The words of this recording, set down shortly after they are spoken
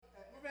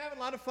having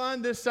a lot of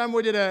fun. This summer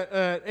we did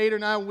a 8 or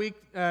 9 week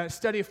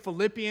study of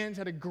Philippians,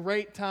 had a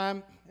great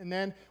time. And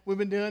then we've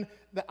been doing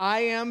the I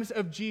ams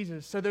of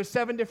Jesus. So there's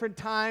 7 different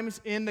times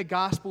in the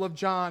Gospel of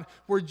John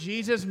where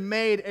Jesus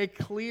made a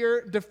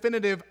clear,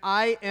 definitive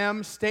I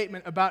am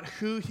statement about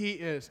who he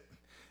is.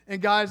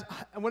 And guys,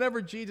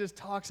 whenever Jesus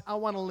talks, I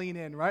want to lean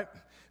in, right?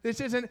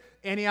 This isn't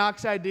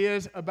Antioch's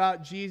ideas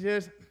about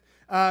Jesus.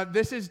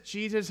 This is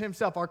Jesus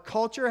himself. Our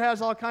culture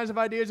has all kinds of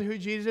ideas of who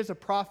Jesus is, a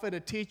prophet, a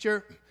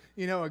teacher,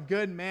 a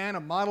good man, a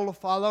model to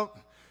follow.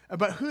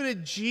 But who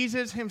did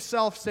Jesus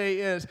himself say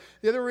is?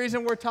 The other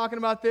reason we're talking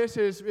about this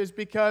is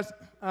because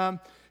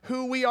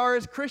who we are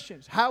as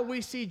Christians, how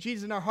we see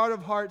Jesus in our heart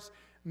of hearts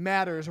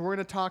matters. We're going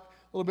to talk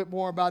a little bit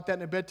more about that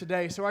in a bit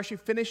today. So we're actually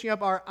finishing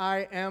up our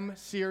I Am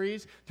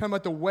series, talking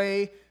about the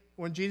way,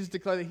 when Jesus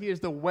declared that he is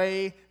the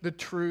way, the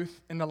truth,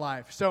 and the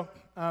life. So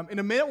in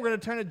a minute, we're going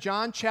to turn to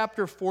John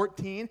chapter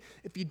 14.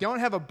 If you don't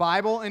have a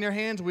Bible in your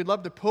hands, we'd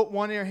love to put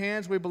one in your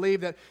hands. We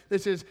believe that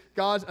this is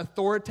God's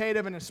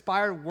authoritative and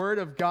inspired word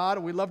of God.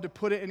 We'd love to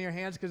put it in your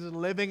hands because it's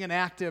living and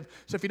active.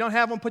 So if you don't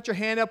have one, put your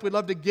hand up. We'd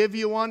love to give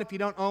you one. If you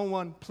don't own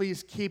one,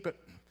 please keep it.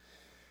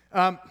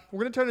 We're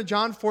going to turn to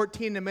John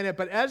 14 in a minute.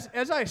 But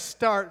as I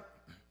start,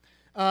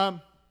 I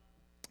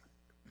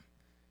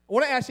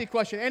want to ask you a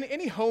question.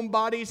 Any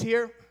homebodies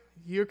here?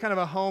 You're kind of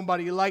a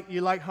homebody.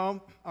 You like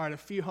home? All right, a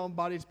few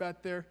homebodies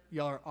back there.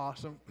 Y'all are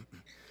awesome.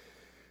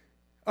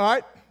 All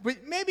right,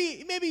 but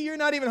maybe you're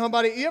not even a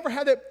homebody. You ever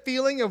had that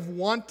feeling of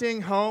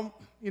wanting home?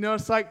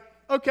 It's like,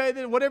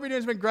 okay, whatever you're doing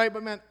has been great,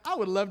 but man, I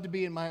would love to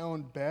be in my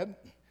own bed.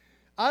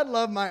 I'd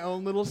love my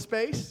own little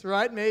space,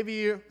 right? Maybe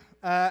you're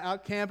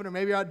out camping, or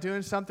maybe you're out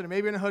doing something, or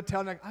maybe you're in a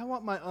hotel, and like, I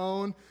want my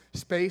own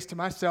space to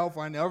myself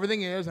where I know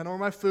everything is. I know where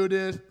my food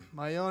is,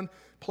 my own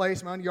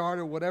place, my own yard,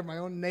 or whatever, my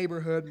own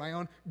neighborhood, my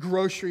own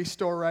grocery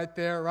store right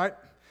there, right?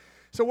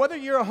 So whether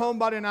you're a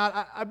homebody or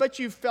not, I bet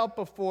you've felt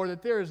before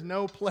that there is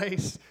no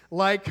place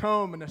like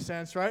home in a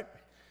sense, right?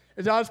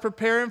 As I was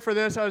preparing for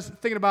this, I was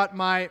thinking about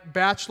my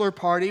bachelor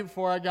party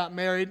before I got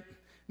married.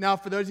 Now,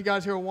 for those of you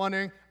guys who are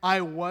wondering,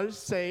 I was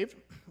saved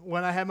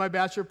when I had my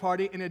bachelor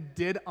party, and it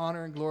did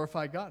honor and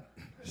glorify God.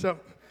 So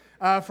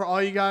for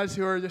all you guys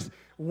who are just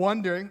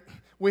wondering,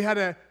 we had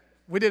a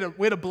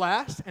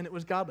blast, and it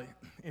was godly,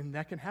 and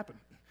that can happen.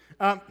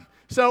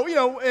 So,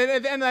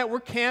 at the end of that, we're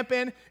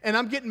camping, and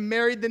I'm getting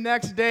married the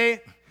next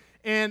day,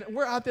 and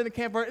we're out there in the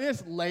campfire, and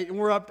it's late, and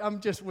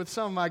I'm just with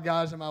some of my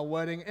guys at my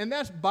wedding, and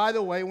that's, by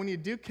the way, when you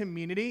do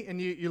community,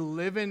 and you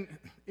live in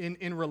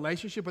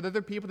relationship with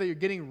other people that you're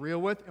getting real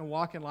with and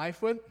walking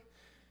life with,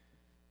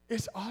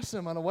 it's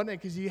awesome on a wedding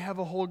because you have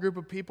a whole group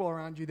of people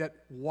around you that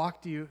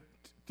walked you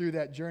through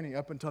that journey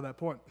up until that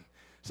point.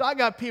 So I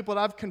got people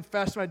that I've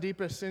confessed my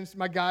deepest sins,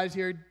 my guys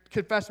here,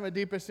 confessed my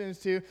deepest sins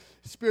to,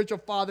 spiritual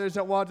fathers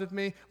that walked with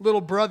me,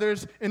 little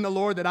brothers in the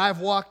Lord that I've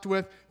walked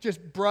with,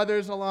 just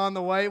brothers along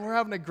the way. We're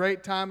having a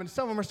great time, and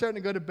some of them are starting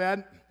to go to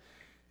bed.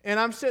 And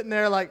I'm sitting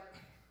there like,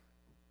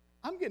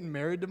 I'm getting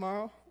married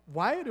tomorrow.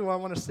 Why do I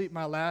want to sleep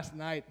my last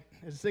night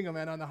as a single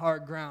man on the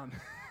hard ground?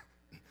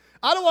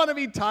 I don't want to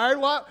be tired.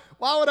 Why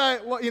would I,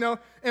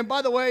 And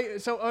by the way,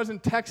 so I was in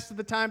Texas at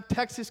the time.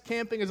 Texas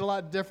camping is a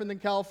lot different than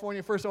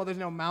California. First of all, there's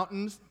no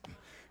mountains.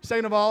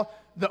 Second of all,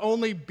 the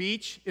only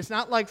beach, it's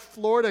not like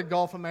Florida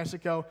Gulf of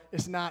Mexico.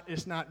 It's not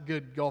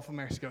good Gulf of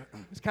Mexico.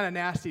 It's kind of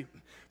nasty.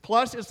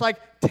 Plus, it's like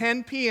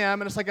 10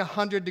 p.m. and it's like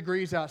 100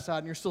 degrees outside,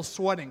 and you're still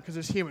sweating because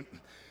it's humid.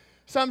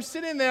 So I'm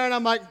sitting there, and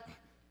I'm like,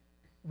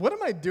 what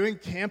am I doing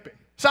camping?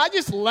 So I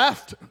just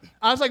left.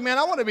 I was like, man,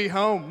 I want to be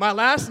home. My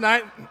last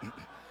night,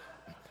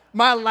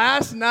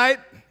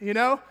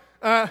 now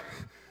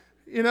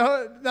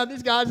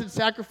these guys had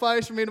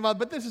sacrificed for me tomorrow,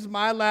 but this is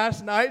my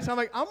last night. So I'm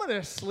like, I'm going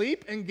to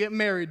sleep and get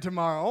married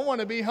tomorrow. I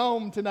want to be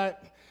home tonight.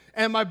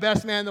 And my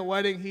best man at the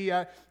wedding,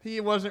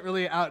 he wasn't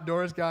really an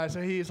outdoors guy, so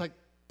he's like,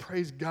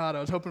 praise God, I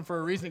was hoping for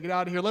a reason to get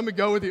out of here. Let me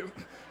go with you.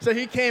 So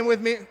he came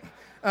with me.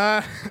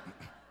 Man,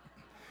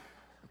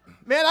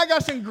 I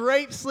got some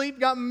great sleep,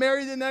 got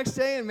married the next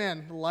day, and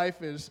man,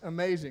 life is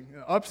amazing.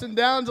 Ups and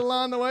downs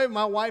along the way.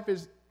 My wife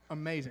is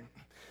amazing.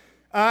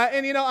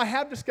 And I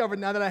have discovered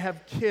now that I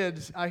have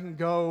kids, I can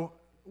go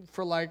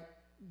for like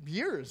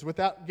years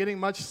without getting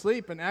much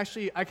sleep. And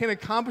actually, I can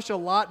accomplish a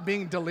lot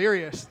being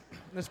delirious.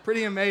 That's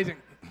pretty amazing.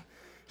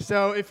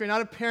 So if you're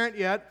not a parent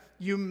yet,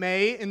 you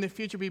may in the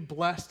future be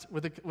blessed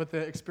with the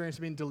experience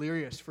of being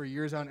delirious for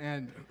years on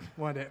end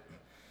one day.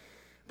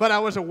 But I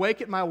was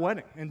awake at my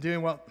wedding and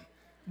doing well.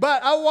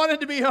 But I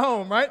wanted to be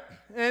home, right?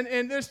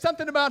 And there's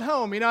something about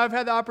home. I've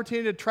had the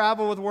opportunity to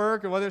travel with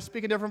work, or whether it's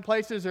speak in different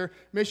places or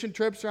mission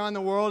trips around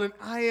the world, and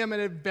I am an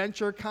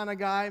adventure kind of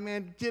guy,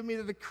 man. Give me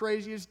to the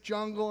craziest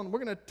jungle, and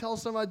we're going to tell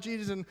some about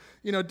Jesus and,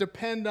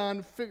 depend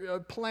on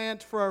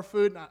plant for our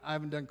food. I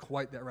haven't done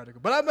quite that radical,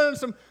 but I've done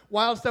some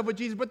wild stuff with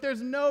Jesus, but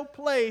there's no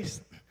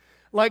place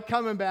like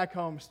coming back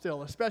home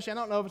still, especially, I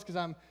don't know if it's because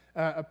I'm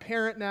a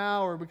parent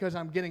now or because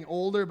I'm getting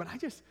older, but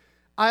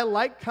I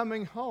like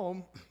coming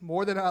home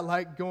more than I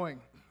like going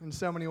in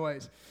so many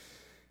ways.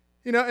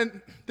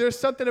 And there's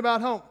something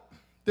about home.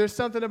 There's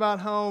something about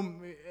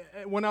home.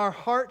 when our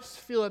hearts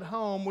feel at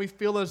home, we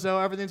feel as though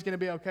everything's going to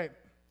be okay.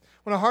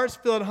 When our hearts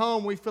feel at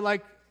home, we feel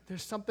like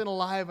there's something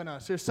alive in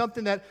us. There's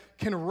something that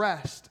can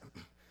rest.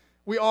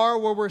 We are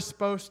where we're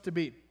supposed to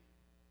be.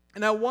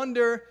 And I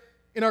wonder,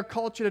 in our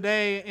culture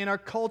today, in our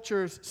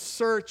culture's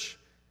search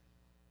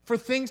for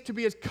things to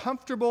be as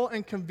comfortable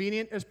and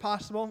convenient as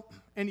possible,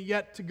 and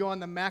yet to go on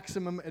the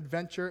maximum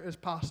adventure as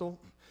possible.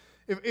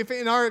 If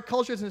in our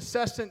culture's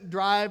incessant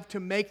drive to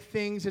make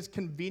things as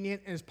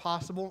convenient as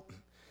possible,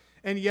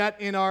 and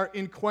yet in our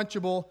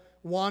unquenchable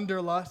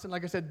wanderlust, and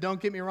like I said, don't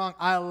get me wrong,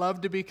 I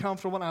love to be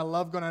comfortable and I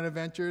love going on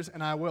adventures,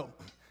 and I will.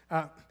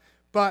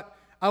 But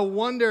I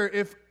wonder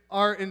if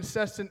our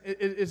incessant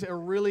is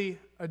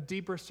a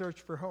deeper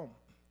search for home.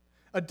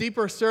 A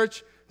deeper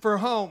search for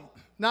home.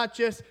 Not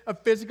just a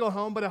physical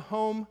home, but a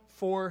home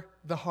for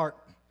the heart.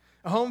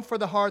 A home for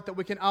the heart that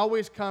we can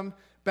always come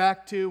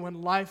back to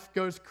when life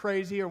goes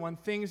crazy or when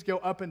things go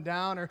up and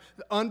down or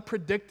the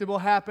unpredictable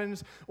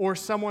happens or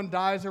someone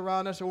dies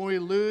around us or when we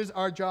lose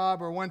our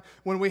job or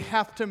when we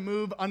have to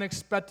move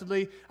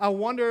unexpectedly. I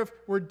wonder if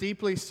we're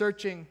deeply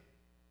searching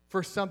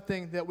for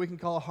something that we can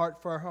call a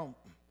heart for our home.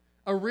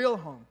 A real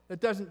home that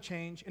doesn't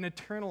change, an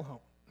eternal home.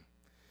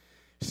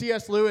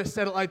 C.S. Lewis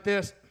said it like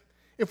this: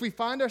 if we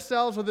find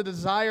ourselves with a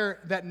desire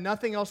that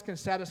nothing else can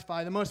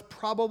satisfy, the most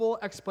probable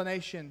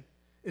explanation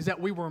is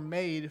that we were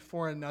made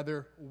for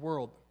another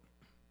world.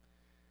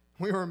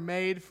 We were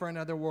made for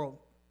another world.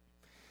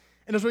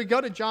 And as we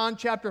go to John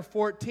chapter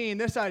 14,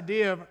 this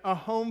idea of a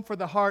home for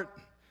the heart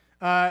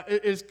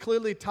is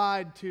clearly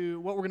tied to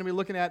what we're going to be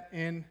looking at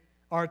in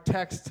our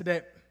text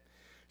today.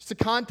 Just the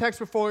context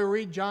before we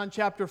read John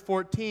chapter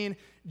 14,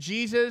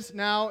 Jesus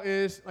now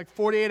is like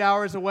 48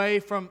 hours away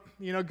from,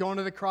 going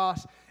to the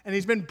cross, and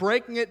he's been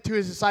breaking it to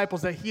his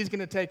disciples that he's going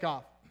to take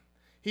off.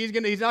 He's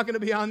not going to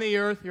be on the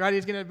earth, right?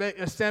 He's going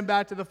to ascend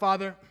back to the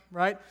Father,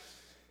 right?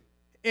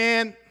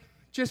 And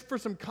just for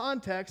some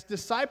context,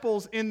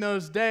 disciples in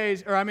those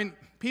days,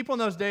 people in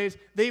those days,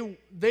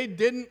 they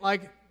didn't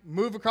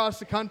move across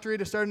the country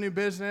to start a new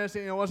business.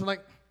 It wasn't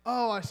like,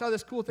 oh, I saw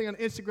this cool thing on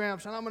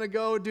Instagram, so I'm going to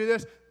go do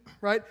this,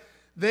 right?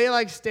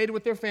 They stayed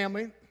with their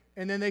family,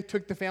 and then they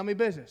took the family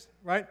business,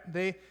 right?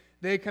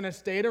 They kind of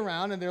stayed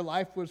around, and their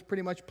life was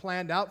pretty much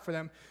planned out for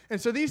them.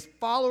 And so these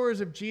followers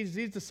of Jesus,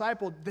 these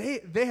disciples,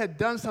 they had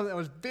done something that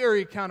was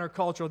very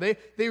countercultural.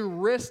 They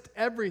risked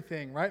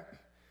everything, right,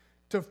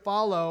 to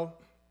follow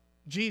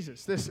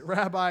Jesus, this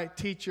rabbi,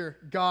 teacher,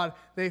 God.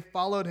 They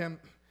followed him,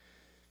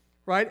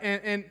 right?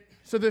 And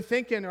so they're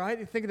thinking, right?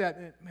 You think of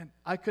that, man,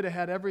 I could have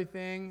had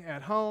everything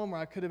at home, or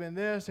I could have been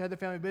this, I had the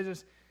family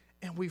business,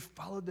 and we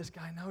followed this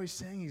guy. Now he's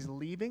saying he's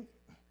leaving.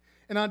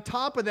 And on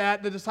top of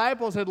that, the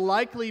disciples had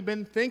likely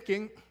been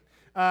thinking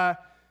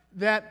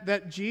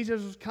that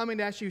Jesus was coming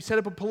to actually set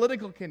up a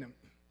political kingdom,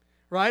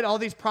 right? All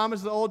these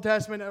promises of the Old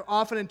Testament are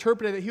often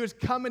interpreted that he was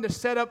coming to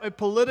set up a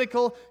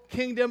political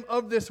kingdom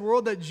of this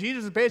world that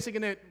Jesus is basically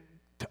going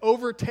to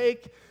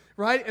overtake,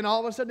 right? And all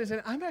of a sudden they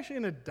said, I'm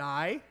actually going to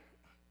die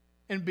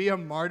and be a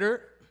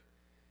martyr,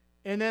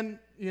 and then,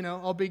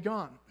 I'll be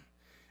gone.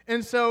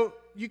 And so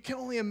you can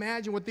only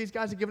imagine what these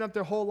guys have given up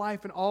their whole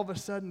life, and all of a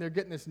sudden they're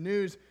getting this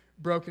news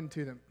broken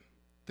to them.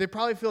 They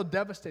probably feel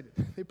devastated.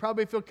 They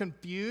probably feel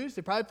confused.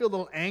 They probably feel a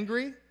little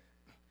angry.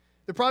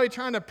 They're probably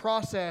trying to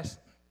process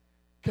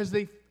because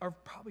they are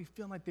probably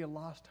feeling like they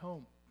lost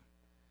home.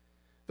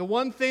 The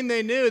one thing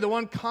they knew, the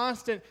one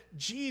constant,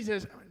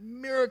 Jesus,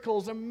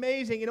 miracles,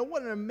 amazing.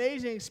 What an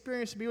amazing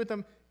experience to be with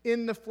them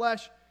in the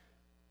flesh.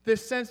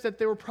 This sense that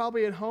they were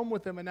probably at home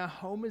with them, and now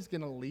home is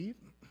going to leave.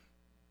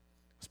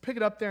 Let's pick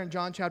it up there in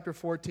John chapter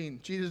 14.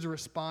 Jesus is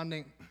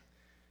responding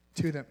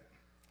to them.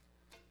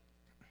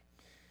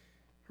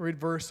 Read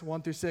verse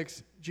 1 through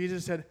 6.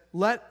 Jesus said,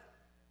 let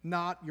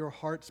not your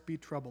hearts be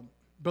troubled.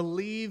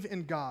 Believe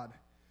in God.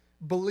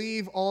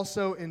 Believe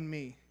also in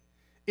me.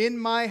 In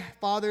my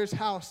Father's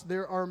house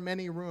there are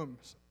many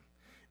rooms.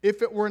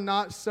 If it were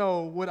not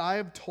so, would I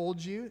have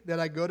told you that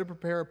I go to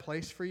prepare a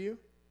place for you?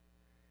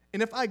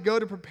 And if I go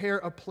to prepare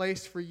a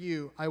place for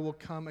you, I will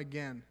come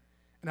again,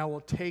 and I will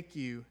take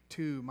you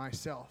to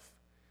myself,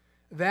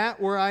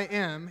 that where I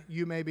am,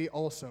 you may be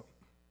also.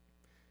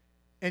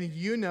 And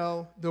you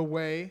know the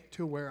way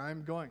to where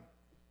I'm going.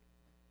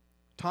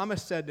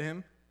 Thomas said to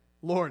him,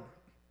 Lord,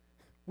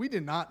 we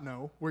did not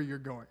know where you're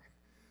going.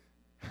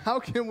 How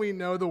can we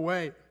know the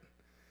way?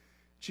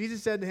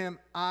 Jesus said to him,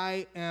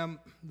 I am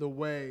the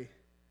way,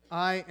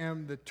 I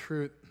am the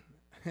truth,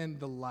 and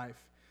the life.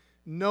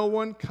 No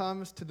one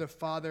comes to the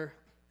Father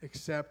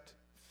except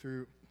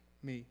through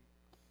me.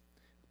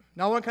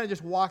 Now I want to kind of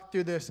just walk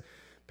through this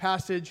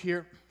passage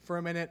here for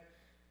a minute.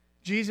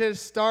 Jesus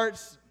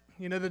starts,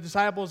 the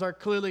disciples are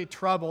clearly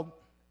troubled,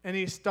 and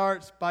he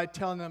starts by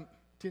telling them,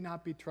 do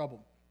not be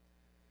troubled.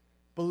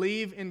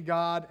 Believe in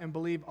God and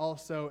believe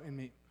also in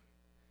me.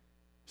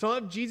 So I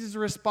love Jesus'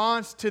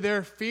 response to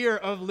their fear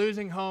of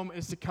losing home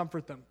is to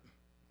comfort them.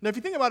 Now if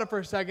you think about it for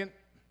a second,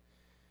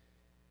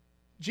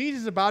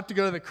 Jesus is about to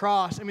go to the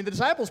cross. The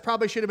disciples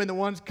probably should have been the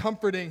ones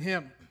comforting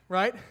him,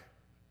 right?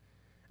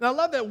 And I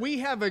love that we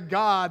have a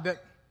God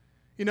that,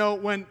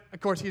 when, of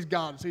course, he's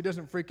God, so he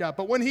doesn't freak out.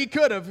 But when he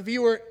could have, if he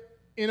were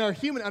in our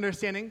human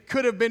understanding,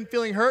 could have been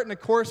feeling hurt. And, of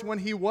course, when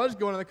he was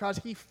going on the cross,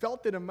 he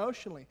felt it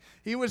emotionally.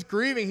 He was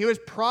grieving. He was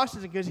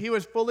processing because he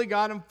was fully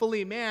God and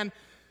fully man,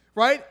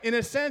 right? In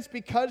a sense,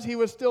 because he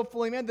was still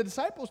fully man, the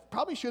disciples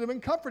probably should have been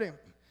comforting him.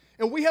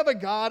 And we have a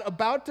God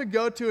about to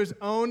go to his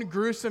own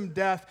gruesome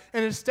death.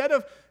 And instead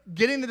of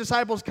getting the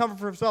disciples comfort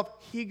for himself,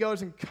 he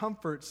goes and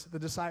comforts the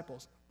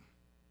disciples.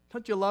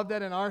 Don't you love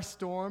that in our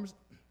storms?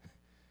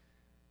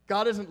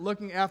 God isn't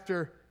looking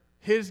after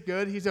his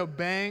good. He's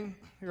obeying,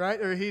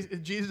 right? Or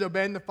Jesus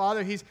obeying the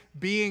Father. He's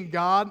being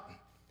God,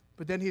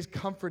 but then he's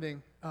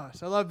comforting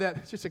us. I love that.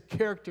 It's just a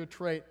character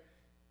trait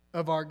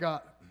of our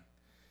God.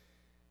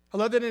 I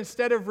love that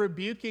instead of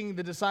rebuking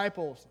the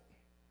disciples,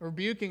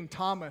 rebuking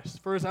Thomas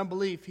for his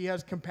unbelief, he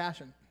has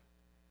compassion.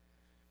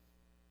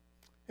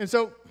 And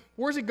so,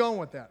 where's he going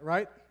with that,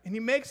 right? And he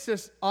makes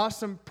this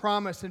awesome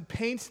promise and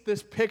paints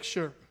this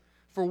picture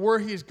for where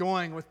he's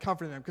going with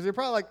comforting them. Because they're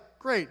probably like,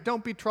 great,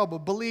 don't be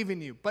troubled, believe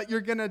in you, but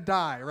you're going to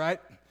die, right?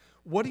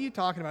 What are you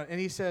talking about? And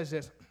he says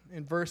this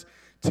in verse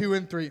 2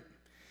 and 3.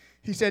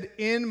 He said,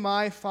 in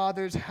my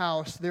Father's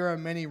house there are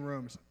many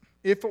rooms.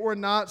 If it were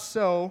not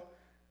so,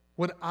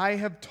 would I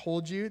have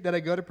told you that I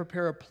go to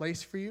prepare a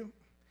place for you?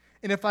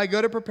 And if I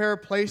go to prepare a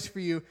place for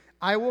you,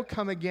 I will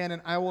come again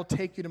and I will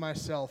take you to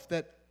myself,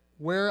 that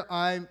where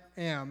I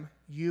am,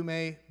 you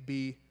may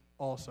be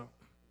also.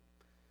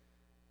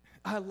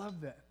 I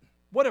love that.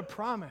 What a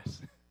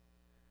promise.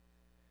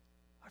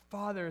 Our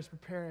Father is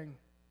preparing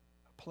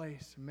a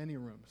place, many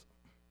rooms.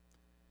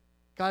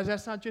 Guys,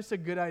 that's not just a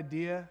good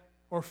idea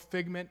or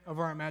figment of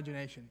our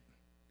imagination.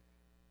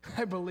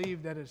 I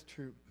believe that is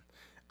true.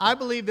 I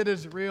believe that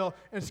is real.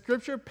 And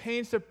Scripture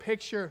paints a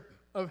picture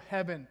of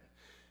heaven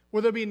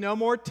where there'll be no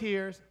more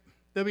tears,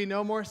 there'll be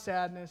no more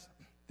sadness,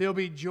 there'll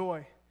be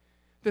joy.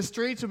 The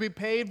streets will be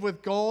paved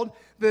with gold.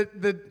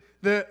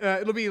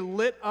 It'll be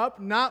lit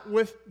up not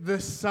with the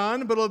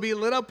sun, but it'll be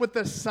lit up with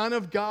the Son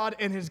of God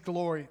and His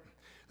glory.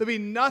 There'll be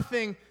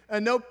nothing,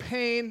 no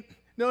pain,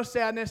 no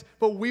sadness,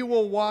 but we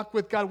will walk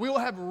with God. We will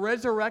have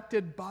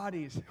resurrected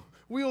bodies.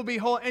 We will be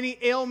whole. Any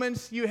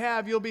ailments you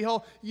have, you'll be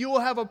whole. You will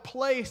have a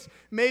place.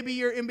 Maybe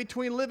you're in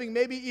between living.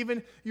 Maybe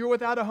even you're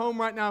without a home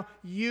right now.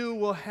 You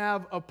will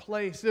have a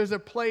place. There's a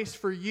place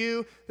for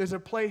you. There's a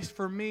place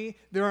for me.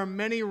 There are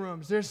many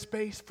rooms. There's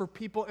space for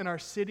people in our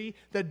city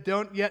that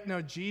don't yet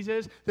know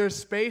Jesus. There's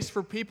space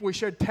for people. We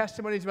shared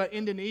testimonies about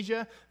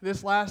Indonesia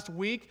this last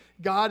week.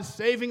 God's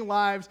saving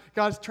lives.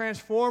 God's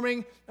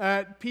transforming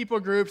people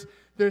groups.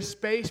 There's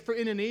space for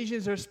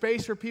Indonesians. There's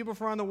space for people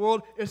from around the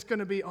world. It's going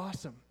to be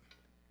awesome.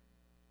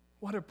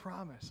 What a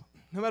promise.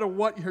 No matter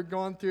what you're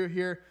going through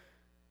here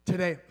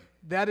today,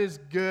 that is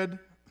good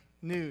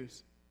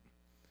news.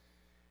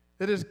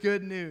 That is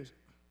good news.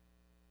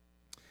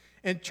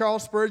 And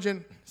Charles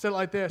Spurgeon said it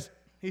like this.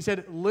 He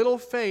said, little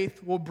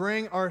faith will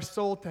bring our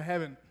soul to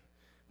heaven,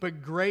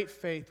 but great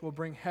faith will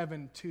bring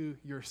heaven to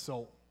your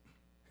soul.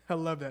 I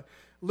love that.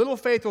 Little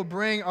faith will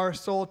bring our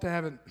soul to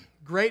heaven.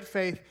 Great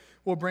faith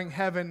will bring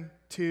heaven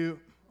to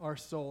our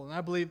soul. And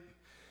I believe,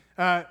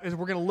 as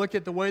we're going to look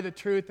at the way, the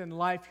truth, and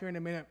life here in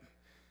a minute,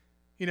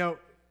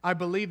 I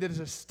believe that is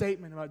a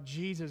statement about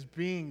Jesus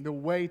being the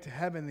way to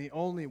heaven, the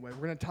only way.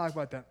 We're going to talk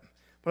about that.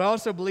 But I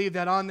also believe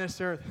that on this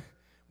earth,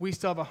 we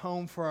still have a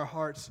home for our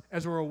hearts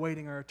as we're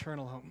awaiting our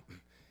eternal home.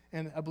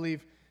 And I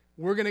believe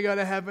we're going to go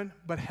to heaven,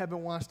 but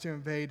heaven wants to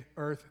invade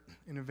earth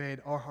and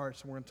invade our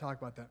hearts, and we're going to talk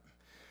about that.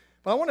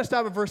 But I want to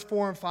stop at verse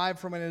 4 and 5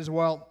 for a minute as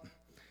well.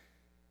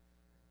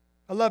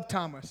 I love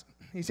Thomas.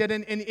 He said,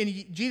 and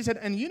Jesus said,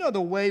 and you know the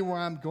way where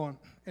I'm going.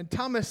 And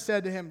Thomas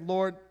said to him,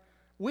 Lord,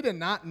 we do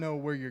not know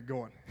where you're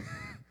going.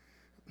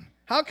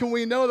 How can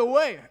we know the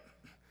way?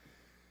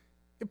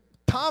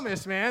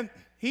 Thomas, man,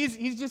 he's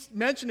just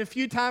mentioned a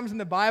few times in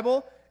the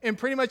Bible, and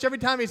pretty much every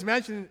time he's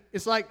mentioned,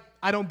 it's like,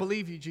 I don't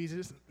believe you,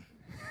 Jesus.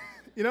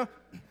 It's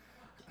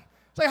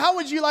like, how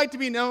would you like to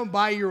be known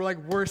by your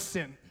worst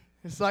sin?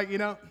 It's like,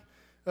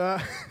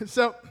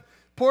 so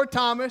poor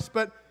Thomas,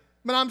 but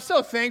I'm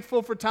so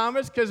thankful for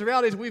Thomas, because the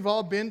reality is we've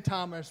all been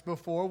Thomas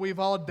before. We've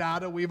all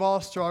doubted. We've all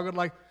struggled.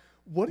 Like,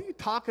 what are you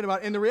talking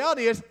about? And the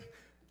reality is,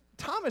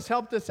 Thomas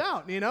helped us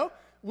out,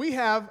 We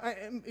have,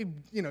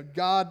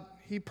 God,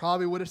 he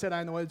probably would have said,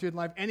 I know what to do in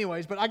life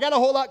anyways, but I got a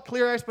whole lot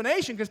clearer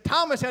explanation because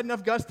Thomas had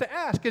enough guts to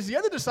ask. Because the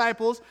other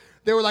disciples,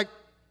 they were like,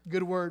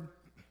 good word.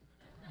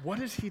 What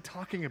is he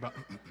talking about?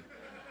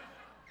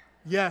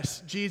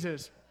 Yes,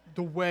 Jesus,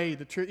 the way,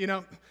 the truth,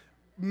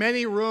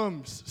 many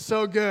rooms,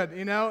 so good,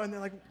 and they're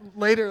like,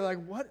 later,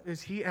 like, what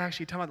is he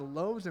actually talking about? The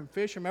loaves and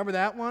fish, remember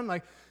that one?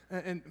 Like,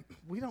 and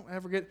we don't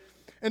ever get,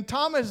 and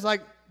Thomas is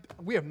like,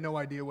 we have no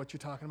idea what you're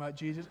talking about,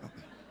 Jesus.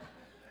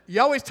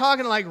 You're always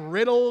talking like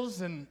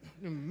riddles and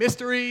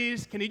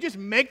mysteries. Can you just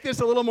make this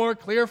a little more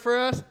clear for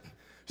us?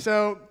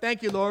 So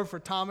thank you, Lord, for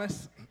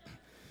Thomas.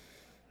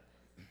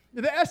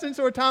 The essence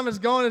of where Thomas is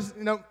going is,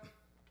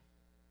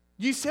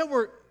 you said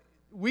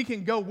we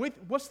can go with,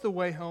 what's the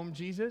way home,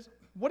 Jesus?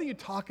 What are you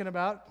talking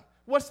about?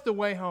 What's the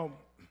way home?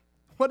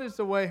 What is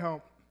the way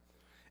home?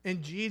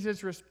 And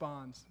Jesus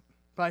responds.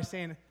 by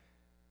saying,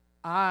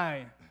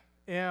 I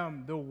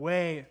am the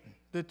way,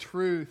 the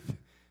truth,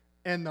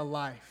 and the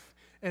life.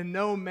 And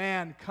no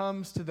man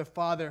comes to the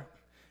Father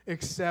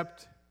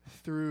except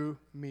through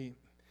me.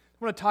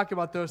 I want to talk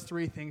about those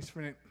three things for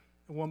a minute,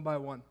 one by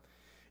one.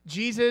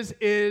 Jesus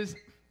is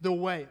the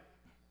way.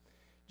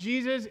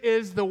 Jesus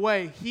is the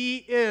way. He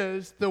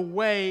is the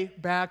way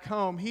back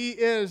home. He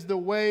is the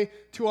way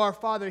to our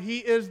Father. He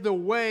is the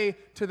way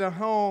to the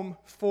home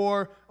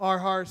for our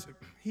hearts.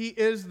 He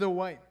is the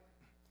way.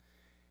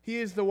 He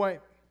is the way.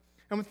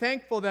 I'm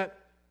thankful that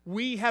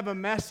we have a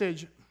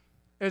message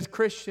as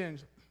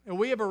Christians, and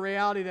we have a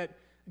reality that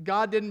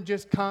God didn't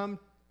just come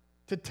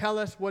to tell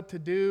us what to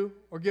do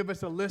or give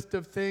us a list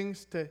of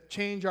things to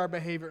change our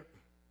behavior.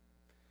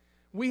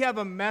 We have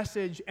a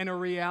message and a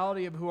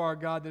reality of who our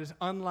God that is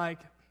unlike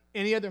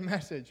any other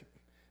message.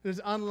 It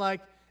is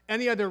unlike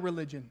any other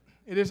religion.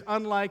 It is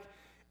unlike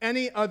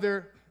any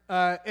other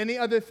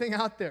thing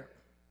out there,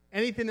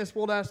 anything this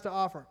world has to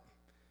offer.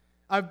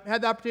 I've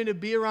had the opportunity to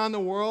be around the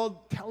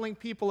world telling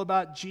people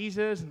about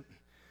Jesus.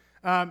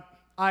 I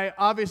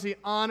obviously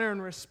honor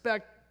and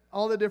respect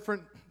all the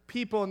different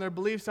people and their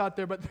beliefs out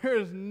there, but there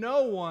is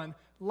no one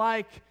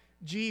like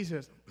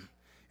Jesus.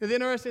 The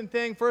interesting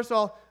thing, first of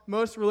all,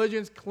 most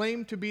religions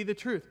claim to be the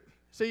truth.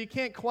 So you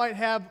can't quite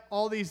have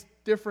all these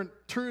different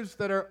truths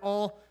that are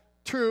all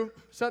true.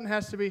 Something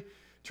has to be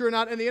true or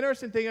not. And the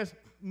interesting thing is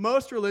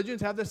most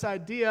religions have this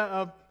idea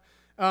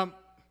of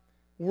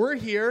we're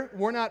here,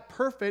 we're not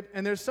perfect,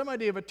 and there's some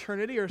idea of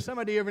eternity or some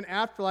idea of an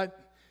afterlife,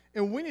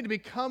 and we need to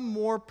become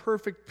more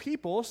perfect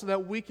people so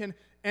that we can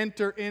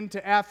enter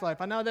into afterlife.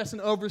 I know that's an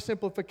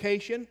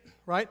oversimplification,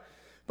 right?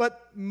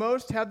 But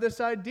most have this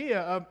idea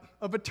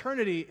of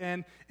eternity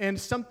and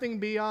something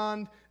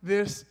beyond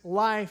this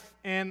life,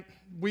 and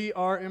we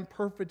are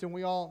imperfect, and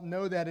we all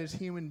know that as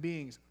human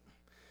beings.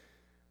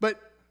 But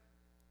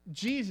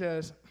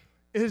Jesus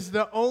is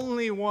the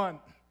only one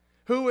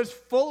who is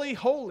fully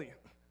holy,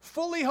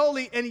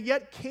 and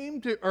yet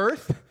came to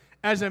earth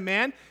as a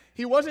man.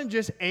 He wasn't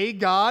just a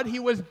God, he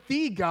was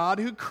the God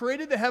who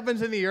created the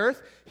heavens and the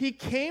earth. He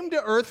came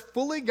to earth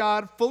fully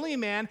God, fully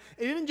man.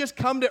 He didn't just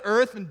come to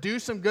earth and do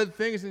some good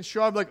things and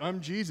show up like, I'm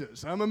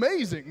Jesus, I'm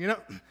amazing, you know.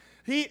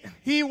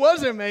 He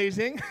was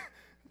amazing.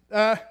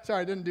 Sorry,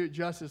 I didn't do it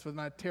justice with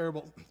my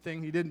terrible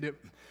thing he didn't do.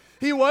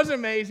 He was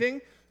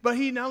amazing, but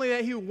he not only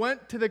that, he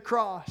went to the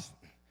cross.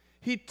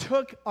 He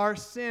took our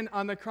sin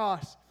on the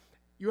cross.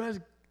 You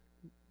guys,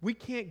 we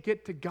can't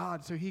get to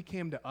God, so he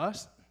came to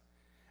us.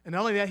 And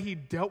not only that, he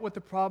dealt with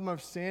the problem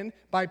of sin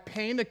by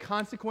paying the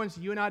consequence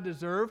you and I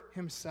deserve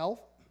himself.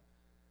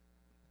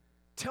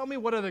 Tell me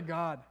what other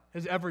God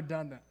has ever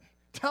done that.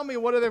 Tell me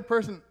what other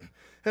person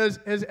has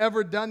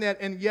ever done that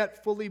and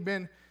yet fully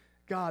been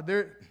God.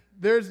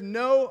 There's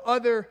no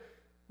other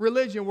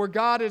religion where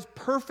God is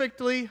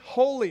perfectly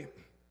holy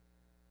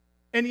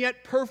and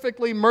yet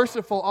perfectly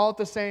merciful all at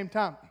the same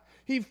time.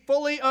 He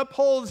fully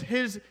upholds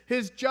his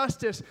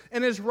justice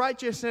and his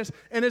righteousness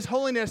and his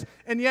holiness,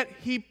 and yet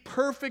he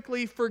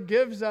perfectly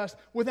forgives us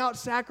without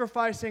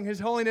sacrificing his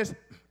holiness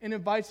and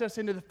invites us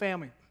into the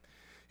family.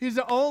 He's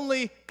the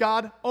only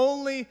God,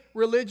 only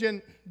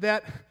religion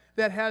that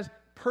has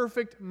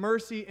perfect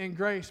mercy and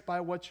grace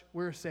by which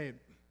we're saved.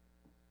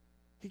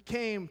 He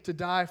came to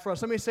die for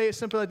us. Let me say it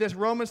simply like this.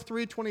 Romans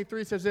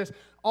 3:23 says this,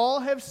 all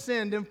have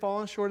sinned and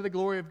fallen short of the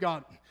glory of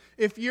God.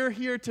 If you're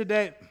here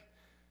today,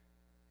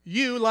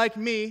 you, like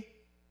me,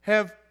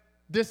 have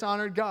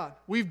dishonored God.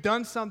 We've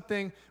done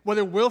something,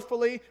 whether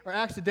willfully or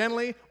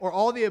accidentally or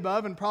all the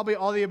above, and probably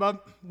all the above.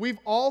 We've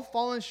all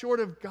fallen short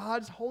of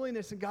God's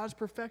holiness and God's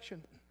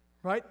perfection,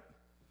 right?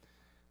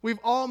 We've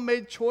all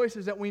made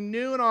choices that we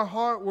knew in our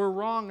heart were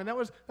wrong, and that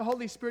was the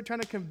Holy Spirit trying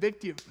to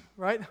convict you,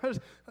 right?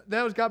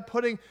 That was God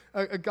putting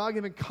a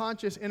God-given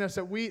conscience in us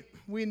that we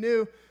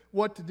knew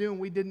what to do, and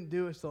we didn't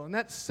do it still. And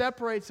that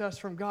separates us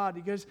from God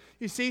because,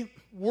 you see,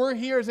 we're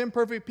here as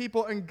imperfect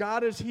people, and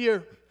God is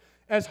here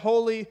as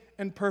holy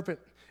and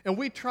perfect. And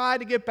we try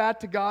to get back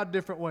to God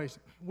different ways.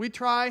 We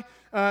try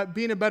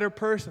being a better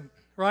person,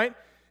 right?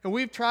 And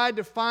we've tried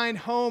to find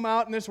home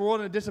out in this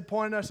world, and it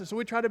disappointed us, and so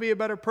we try to be a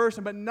better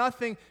person, but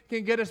nothing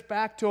can get us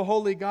back to a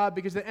holy God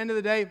because at the end of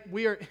the day,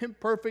 we are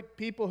imperfect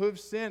people who have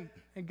sinned,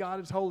 and God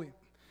is holy.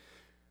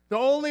 The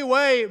only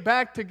way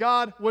back to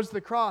God was the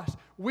cross.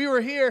 We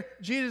were here,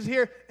 Jesus is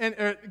here,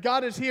 and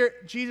God is here.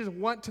 Jesus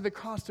went to the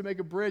cross to make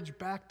a bridge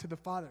back to the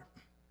Father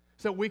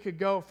so that we could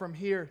go from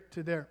here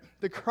to there.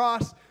 The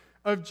cross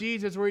of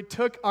Jesus, where he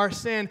took our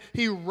sin,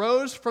 he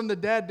rose from the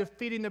dead,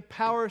 defeating the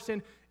power of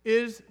sin,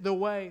 is the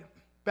way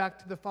back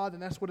to the Father.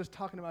 And that's what it's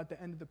talking about at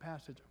the end of the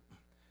passage.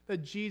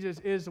 That Jesus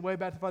is the way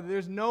back to the Father.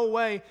 There's no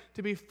way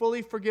to be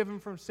fully forgiven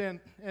from sin,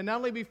 and not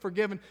only be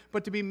forgiven,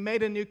 but to be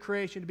made a new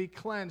creation, to be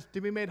cleansed,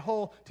 to be made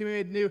whole, to be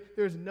made new.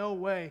 There's no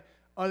way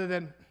other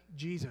than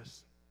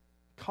Jesus,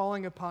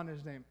 calling upon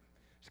his name.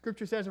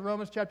 Scripture says in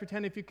Romans chapter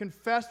 10, if you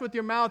confess with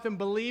your mouth and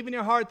believe in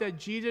your heart that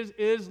Jesus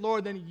is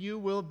Lord, then you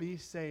will be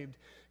saved.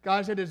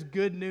 God said there's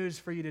good news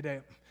for you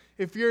today.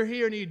 If you're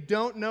here and you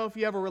don't know if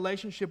you have a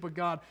relationship with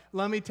God,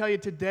 let me tell you,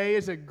 today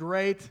is a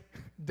great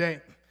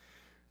day.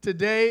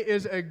 Today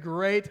is a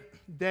great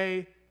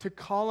day to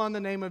call on the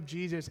name of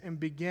Jesus and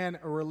begin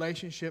a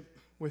relationship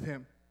with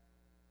him.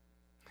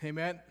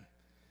 Amen.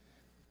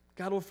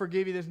 God will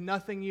forgive you. There's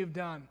nothing you've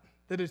done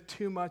that is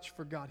too much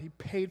for God. He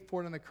paid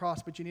for it on the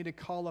cross, but you need to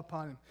call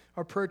upon him.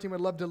 Our prayer team would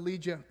love to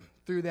lead you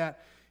through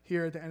that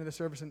here at the end of the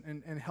service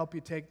and help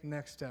you take the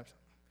next steps.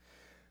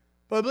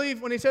 But I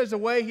believe when he says the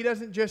way, he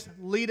doesn't just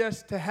lead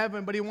us to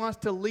heaven, but he wants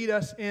to lead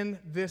us in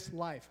this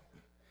life.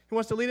 He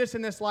wants to lead us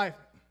in this life.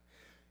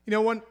 You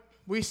know, when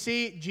we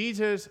see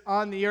Jesus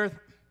on the earth,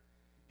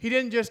 he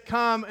didn't just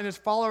come and his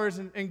followers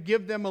and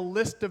give them a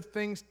list of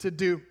things to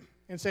do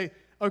and say,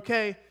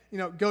 okay,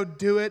 go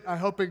do it. I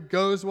hope it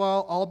goes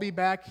well. I'll be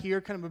back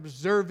here kind of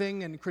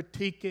observing and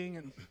critiquing,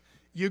 and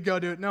you go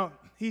do it. No,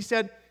 he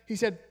said,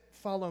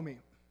 follow me.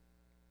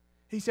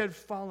 He said,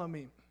 follow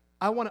me.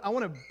 I want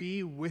to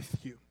be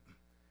with you.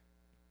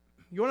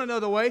 You want to know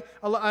the way?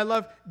 I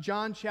love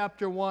John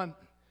chapter 1.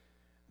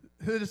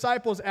 The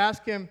disciples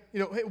ask him,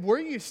 hey, where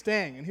are you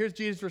staying? And here's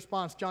Jesus'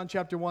 response, John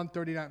chapter 1,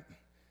 39.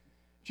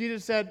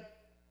 Jesus said,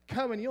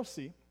 come and you'll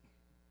see.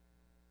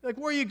 Like,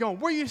 where are you going?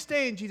 Where are you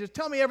staying, Jesus?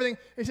 Tell me everything.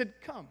 He said,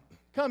 come,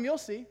 you'll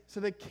see. So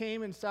they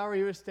came and saw where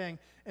he was staying,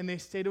 and they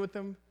stayed with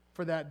him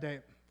for that day,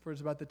 for it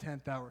was about the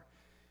 10th hour.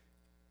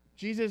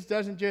 Jesus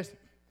doesn't just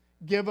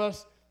give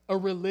us a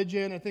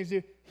religion and things to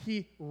do.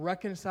 He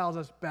reconciles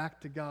us back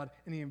to God,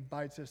 and he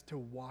invites us to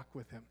walk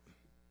with him.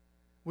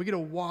 We get to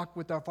walk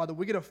with our Father.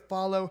 We get to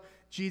follow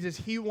Jesus.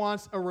 He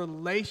wants a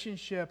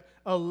relationship,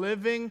 a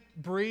living,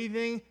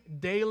 breathing,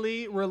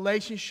 daily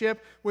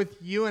relationship with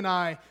you and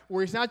I,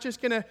 where he's not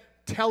just going to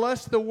tell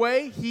us the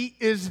way, he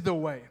is the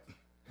way.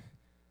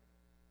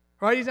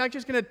 Right? He's not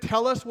just going to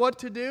tell us what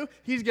to do.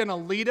 He's going to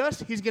lead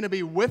us. He's going to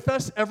be with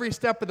us every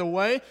step of the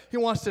way. He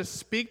wants to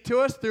speak to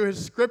us through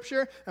his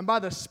scripture and by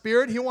the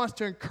Spirit. He wants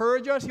to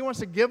encourage us. He wants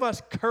to give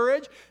us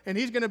courage. And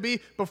he's going to be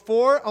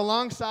before,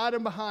 alongside,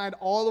 and behind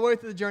all the way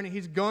through the journey.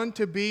 He's going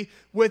to be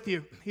with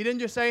you. He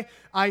didn't just say,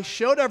 I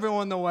showed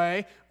everyone the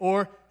way,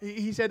 or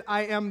he said,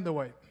 I am the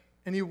way.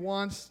 And he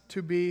wants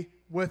to be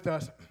with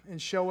us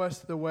and show us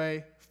the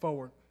way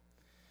forward.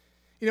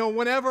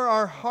 Whenever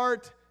our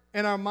heart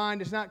and our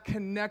mind is not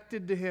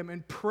connected to him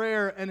in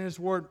prayer and his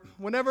word,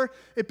 whenever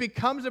it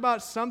becomes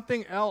about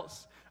something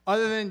else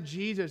other than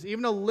Jesus,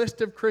 even a list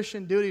of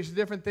Christian duties,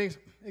 different things,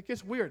 it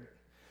gets weird.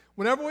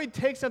 Whenever we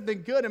take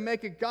something good and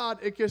make it God,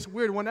 it gets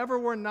weird. Whenever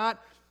we're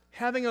not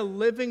having a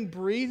living,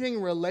 breathing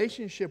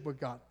relationship with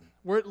God,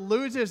 where it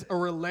loses a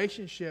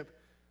relationship,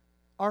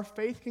 our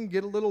faith can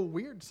get a little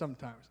weird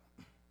sometimes.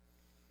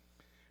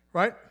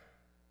 Right?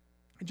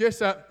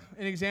 Just an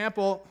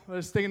example, I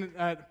was thinking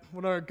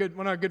one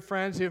of our good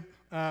friends who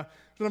one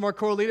of our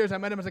core leaders. I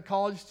met him as a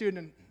college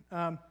student.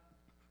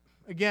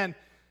 Again,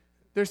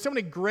 there's so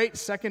many great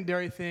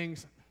secondary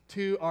things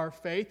to our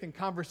faith and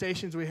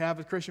conversations we have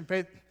with Christian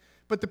faith,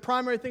 but the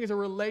primary thing is a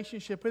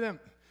relationship with him.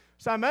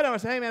 So I met him. I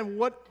said, hey, man,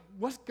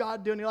 what's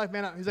God doing in your life,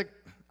 man? He's like,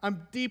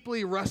 I'm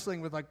deeply wrestling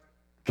with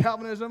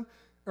Calvinism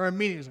or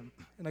Arminianism.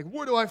 And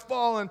where do I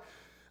fall? And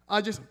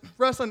I just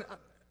wrestling.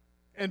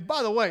 And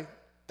by the way,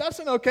 that's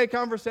an okay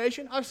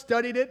conversation. I've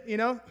studied it,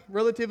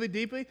 relatively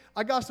deeply.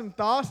 I got some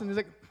thoughts, and he's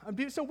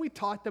like, so we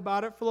talked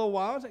about it for a little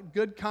while. It was a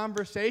good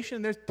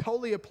conversation. There's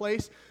totally a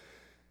place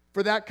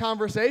for that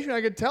conversation.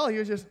 I could tell he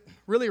was just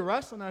really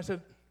wrestling. I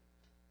said,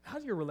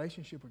 how's your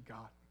relationship with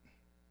God?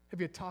 Have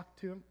you talked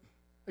to him?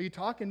 Are you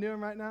talking to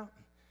him right now?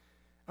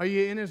 Are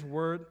you in his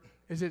word?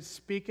 Is it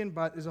speaking?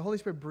 Is the Holy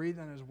Spirit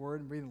breathing on his word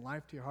and breathing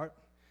life to your heart?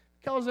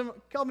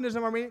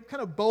 Calvinism,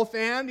 kind of both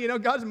and.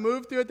 God's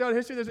moved through it throughout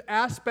history. There's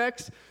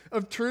aspects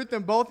of truth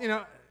in both.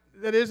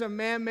 That is a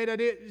man-made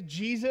idea.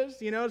 Jesus,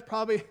 it's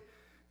probably,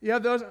 you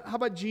have those. How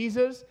about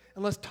Jesus?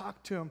 And let's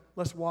talk to him.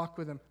 Let's walk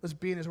with him. Let's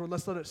be in his word.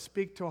 Let's let it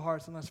speak to our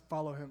hearts, and let's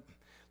follow him.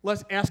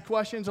 Let's ask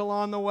questions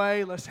along the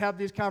way. Let's have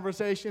these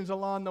conversations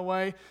along the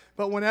way.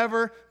 But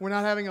whenever we're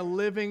not having a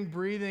living,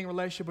 breathing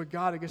relationship with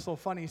God, it gets a little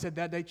funny. He said,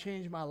 that day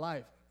changed my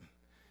life.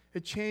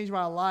 It changed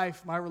my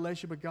life. My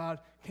relationship with God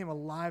came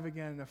alive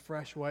again in a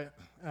fresh way.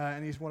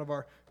 And he's one of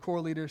our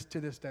core leaders to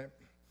this day.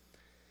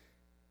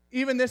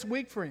 Even this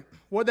week for him,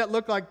 what did that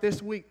look like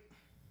this week?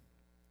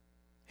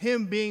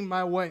 Him being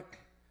my way.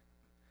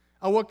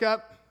 I woke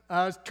up.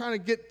 I was trying to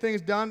get things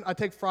done. I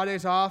take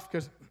Fridays off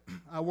because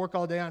I work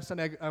all day. On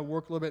Sunday, I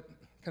work a little bit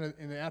kind of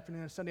in the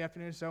afternoon, Sunday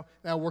afternoon. So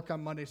I work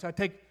on Monday. So I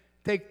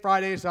take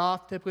Fridays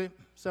off typically.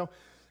 So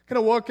kind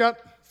of woke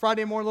up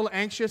Friday morning a little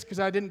anxious because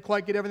I didn't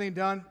quite get everything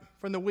done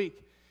from the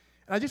week.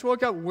 And I just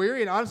woke up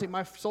weary, and honestly,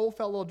 my soul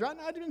felt a little dry.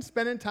 Now, I'd been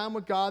spending time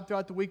with God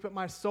throughout the week, but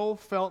my soul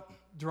felt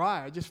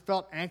dry. I just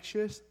felt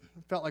anxious.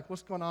 I felt like,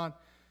 what's going on?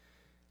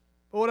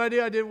 But what I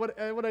did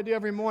what I do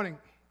every morning.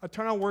 I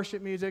turn on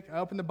worship music. I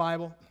open the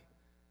Bible.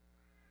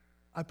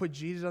 I put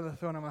Jesus on the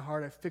throne of my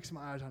heart. I fixed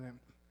my eyes on him.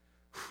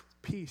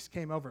 Peace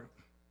came over.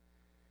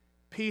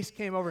 Peace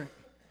came over.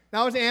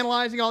 Now I was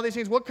analyzing all these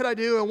things. What could I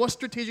do, and what's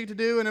strategic to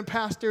do? And a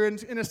pastor,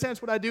 and in a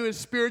sense, what I do is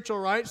spiritual,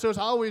 right? So it's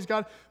always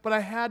God. But I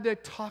had to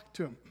talk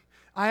to him.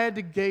 I had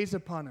to gaze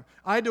upon him.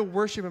 I had to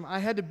worship him. I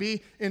had to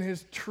be in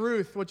his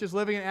truth, which is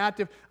living and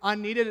active. I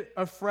needed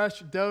a fresh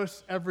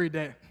dose every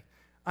day.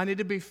 I needed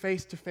to be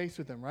face to face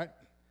with him, right?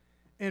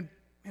 And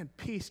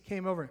peace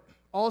came over.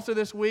 Also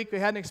this week, we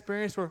had an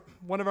experience where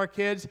one of our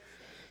kids,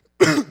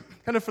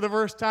 kind of for the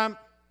first time,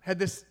 had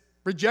this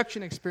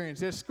rejection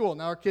experience at school.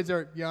 Now our kids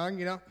are young,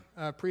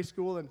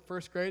 preschool and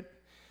first grade.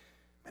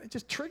 And it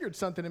just triggered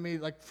something to me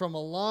like from a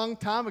long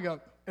time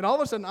ago. And all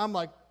of a sudden, I'm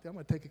like, I'm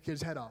going to take a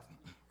kid's head off,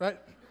 right?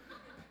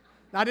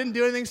 Now, I didn't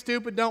do anything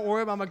stupid. Don't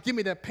worry about it. I'm like, give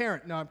me that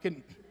parent. No, I'm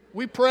kidding.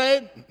 We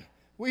prayed.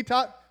 We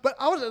talked. But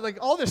I was like,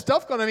 all this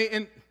stuff going on me.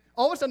 And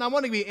all of a sudden, I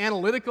wanted to be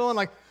analytical and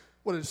like,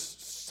 what is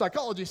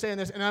psychology saying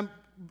this? And I'm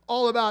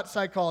all about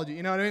psychology.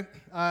 You know what I mean?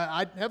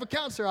 I have a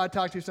counselor I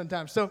talk to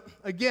sometimes. So,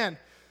 again,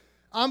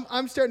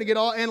 I'm starting to get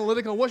all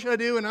analytical. What should I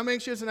do? And I'm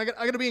anxious, and I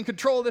got to be in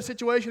control of the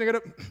situation. I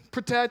got to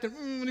protect,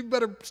 and you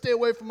better stay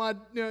away from my,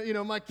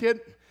 my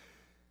kid.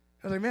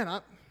 I was like,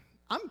 man,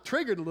 I'm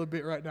triggered a little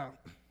bit right now.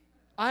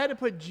 I had to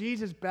put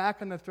Jesus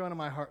back on the throne of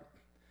my heart.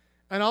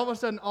 And all of a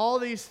sudden, all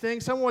these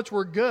things, some of which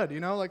were good,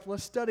 like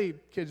let's study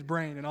kids'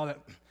 brain and all that.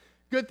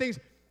 Good things,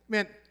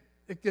 man,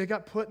 they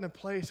got put in a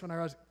place when I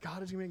realized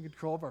God is going to be in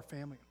control of our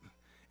family.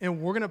 And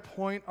we're going to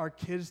point our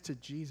kids to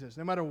Jesus.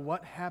 No matter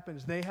what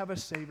happens, they have a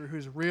Savior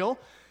who's real.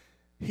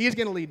 He's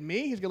going to lead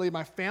me. He's going to lead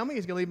my family.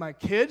 He's going to lead my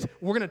kids.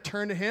 We're going to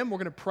turn to him. We're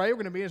going to pray. We're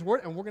going to be in his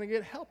word. And we're going to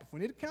get help. If we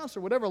need a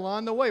counselor, whatever,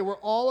 along the way. We're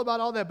all about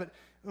all that. But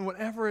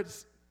whatever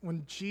it's,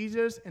 when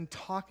Jesus and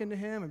talking to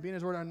him and being in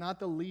his word are not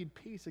the lead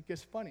piece, it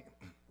gets funny.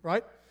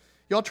 Right?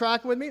 Y'all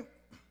tracking with me?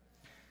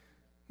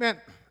 Man,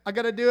 I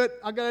got to do it.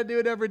 I got to do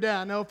it every day.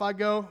 I know if I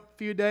go a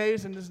few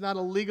days and it's not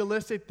a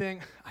legalistic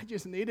thing, I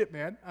just need it,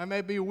 man. I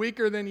may be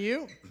weaker than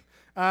you.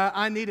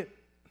 I need it.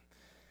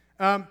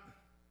 All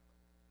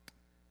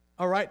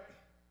right.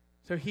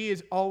 So he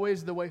is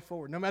always the way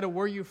forward. No matter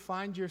where you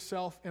find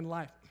yourself in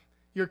life.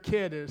 Your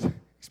kid is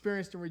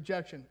experiencing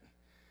rejection.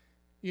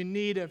 You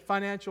need a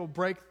financial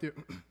breakthrough.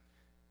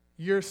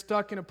 You're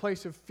stuck in a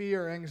place of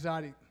fear or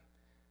anxiety.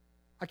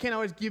 I can't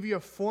always give you a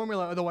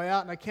formula of the way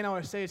out, and I can't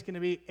always say it's going to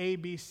be A,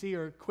 B, C,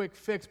 or a quick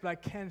fix, but I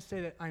can say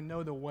that I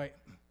know the way.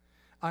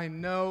 I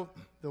know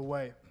the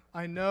way.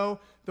 I know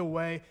the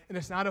way, and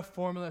it's not a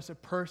formula. It's a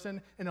person,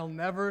 and he'll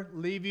never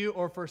leave you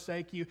or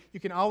forsake you.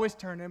 You can always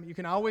turn to him. You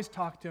can always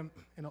talk to him,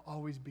 and he'll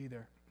always be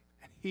there.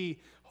 And he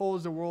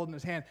holds the world in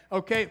his hand.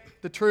 Okay,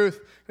 the truth.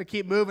 I'm going to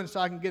keep moving so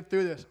I can get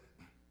through this.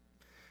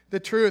 The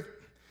truth.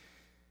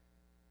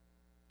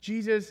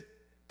 Jesus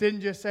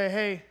didn't just say,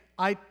 hey,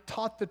 I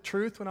taught the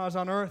truth when I was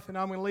on earth, and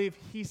I'm going to leave.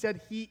 He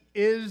said he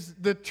is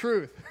the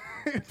truth.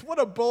 What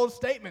a bold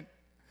statement.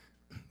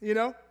 He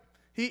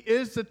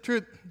is the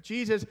truth.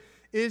 Jesus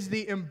is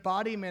the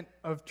embodiment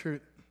of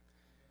truth.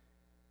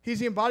 He's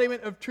the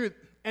embodiment of truth.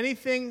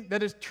 Anything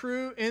that is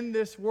true in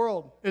this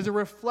world is a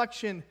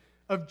reflection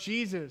of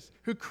Jesus,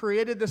 who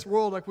created this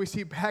world like we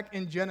see back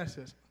in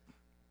Genesis.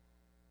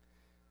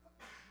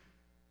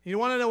 You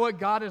want to know what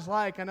God is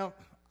like? I know,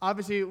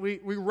 obviously, we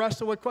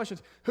wrestle with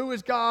questions. Who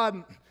is God?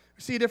 And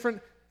we see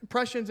different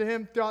impressions of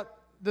him throughout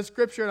the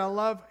Scripture, and I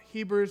love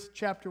Hebrews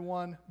chapter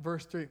 1,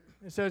 verse 3.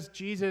 It says,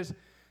 Jesus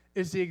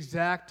is the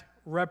exact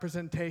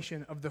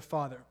representation of the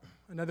Father.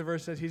 Another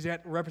verse says he's the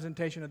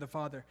representation of the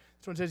Father.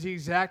 This one says the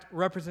exact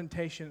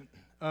representation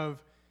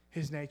of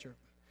his nature.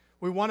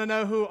 We want to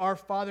know who our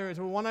Father is.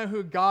 We want to know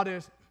who God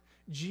is.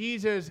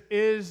 Jesus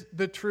is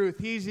the truth.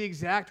 He's the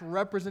exact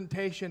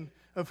representation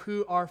of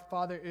who our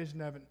Father is in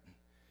heaven.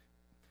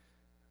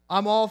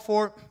 I'm all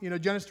for,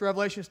 Genesis to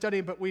Revelation study,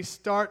 but we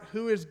start,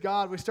 who is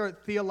God? We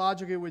start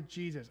theologically with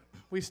Jesus.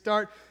 We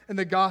start in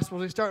the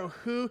Gospels. We start with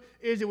who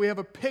is it? We have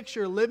a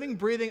picture, living,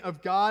 breathing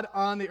of God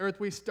on the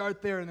earth. We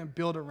start there and then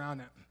build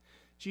around it.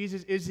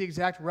 Jesus is the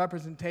exact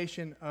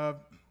representation of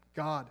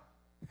God.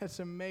 That's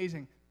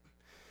amazing.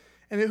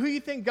 And who you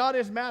think God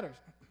is matters.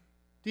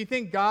 Do you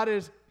think God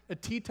is a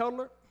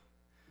teetotaler?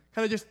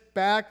 Kind of just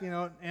back,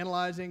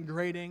 analyzing,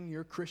 grading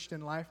your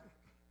Christian life.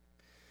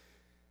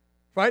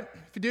 Right?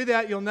 If you do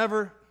that, you'll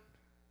never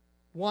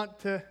want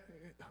to,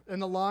 in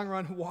the long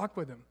run, walk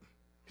with him.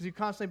 Because you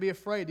constantly be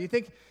afraid. Do you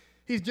think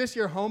he's just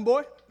your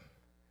homeboy?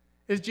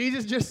 Is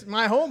Jesus just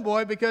my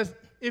homeboy? Because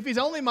if he's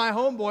only my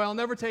homeboy, I'll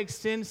never take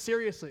sin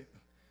seriously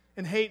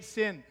and hate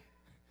sin.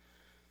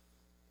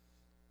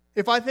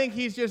 If I think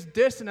he's just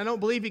distant, I don't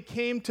believe he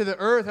came to the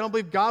earth, I don't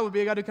believe God would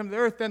be a God to come to the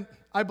earth, then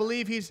I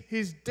believe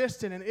he's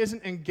distant and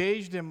isn't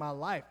engaged in my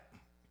life.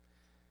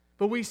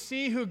 But we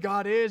see who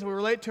God is. We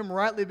relate to him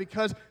rightly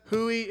because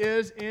who he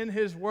is in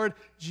his word.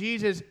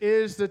 Jesus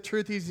is the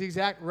truth. He's the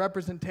exact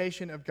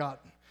representation of God.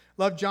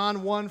 Love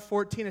John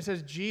 1:14. It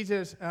says,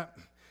 Jesus,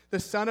 the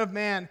Son of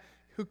Man,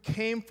 who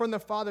came from the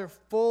Father,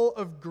 full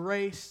of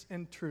grace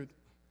and truth.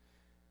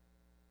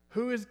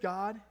 Who is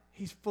God?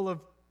 He's full of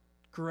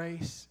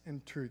grace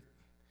and truth.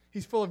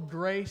 He's full of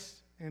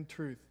grace and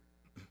truth.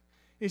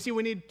 You see,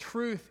 we need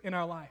truth in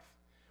our life.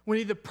 We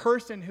need the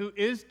person who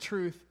is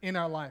truth in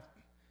our life.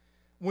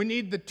 We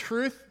need the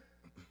truth,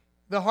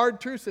 the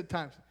hard truths at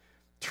times.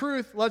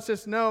 Truth lets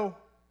us know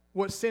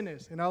what sin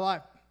is in our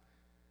life.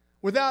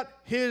 Without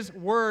His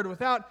word,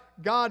 without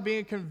God being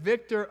a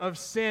convictor of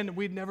sin,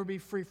 we'd never be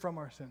free from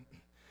our sin.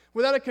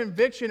 Without a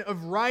conviction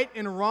of right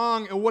and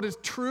wrong and what is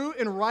true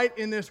and right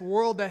in this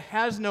world that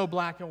has no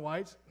black and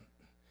whites,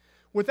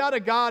 without a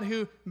God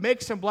who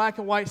makes some black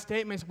and white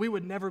statements, we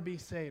would never be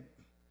saved.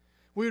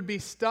 We would be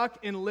stuck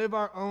and live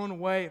our own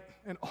way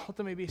and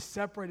ultimately be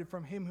separated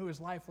from Him who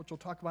is life, which we'll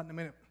talk about in a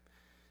minute.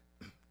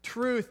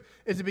 Truth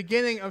is the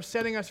beginning of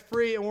setting us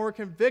free, and when we're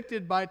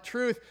convicted by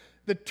truth,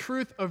 the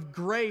truth of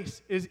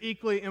grace is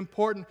equally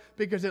important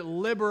because it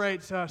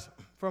liberates us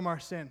from our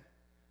sin.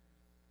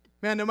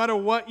 Man, no matter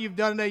what you've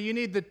done today, you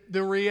need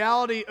the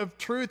reality of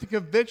truth, the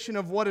conviction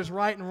of what is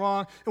right and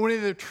wrong, and we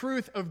need the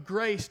truth of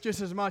grace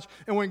just as much.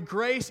 And when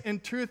grace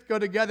and truth go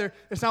together,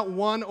 it's not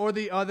one or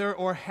the other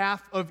or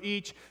half of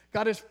each.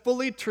 God is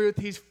fully truth.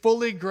 He's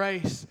fully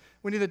grace.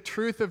 We need the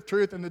truth of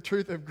truth and the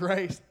truth of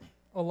grace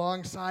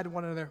alongside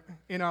one another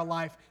in our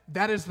life.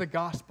 That is the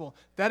gospel.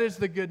 That is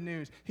the good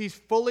news. He's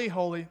fully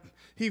holy.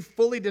 He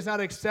fully does not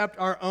accept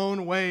our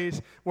own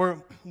ways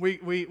where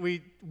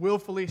we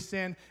willfully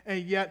sin,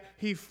 and yet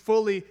He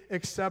fully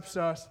accepts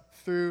us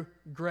through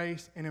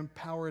grace and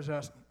empowers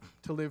us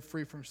to live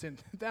free from sin.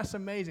 That's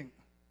amazing.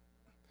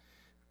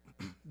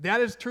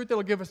 That is truth that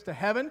will give us to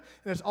heaven,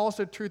 and it's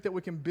also truth that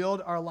we can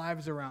build our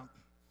lives around.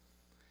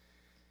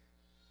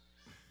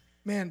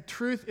 Man,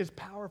 truth is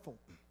powerful.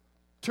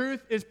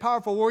 Truth is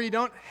powerful. Where you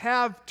don't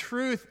have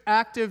truth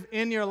active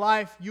in your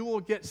life, you will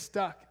get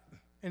stuck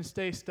and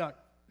stay stuck.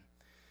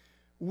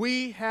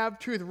 We have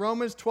truth.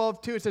 Romans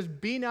 12:2, it says,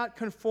 "Be not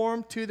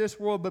conformed to this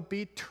world, but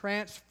be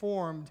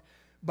transformed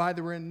by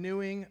the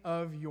renewing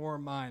of your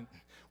mind."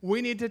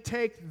 We need to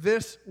take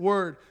this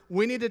word.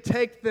 We need to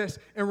take this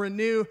and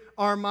renew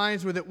our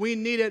minds with it. We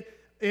need it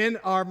in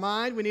our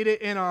mind. We need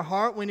it in our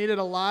heart. We need it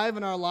alive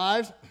in our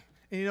lives.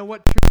 And you know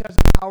what truth has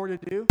the power to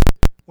do?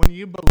 When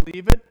you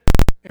believe it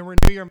and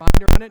renew your mind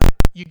around it,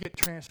 you get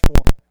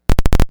transformed.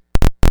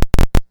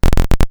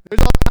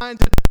 There's all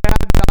kinds of bad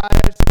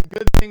diets and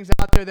good things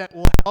out there that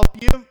will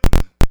help you,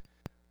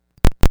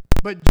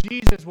 but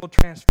Jesus will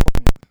transform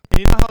you. And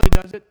you know how He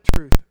does it?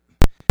 Truth.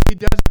 He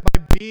does it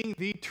by being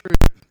the truth,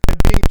 by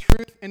being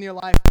truth in your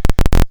life.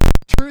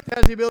 Truth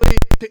has the ability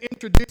to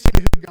introduce you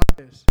to who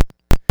God is.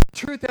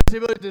 Truth has the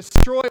ability to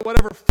destroy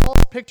whatever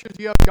false pictures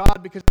you have of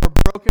God because of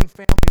a broken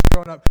family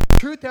growing up.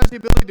 Truth has the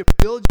ability to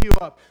build you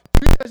up.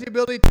 Truth has the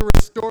ability to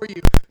restore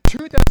you.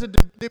 Truth has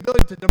the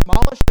ability to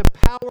demolish the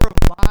power of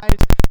lies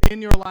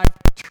in your life.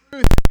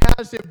 Truth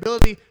has the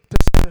ability to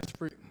set us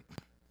free.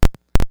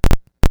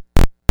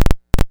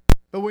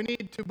 But we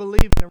need to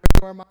believe and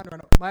renew our mind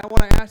around it. I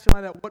want to ask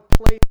you that, what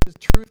place does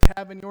truth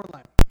have in your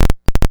life?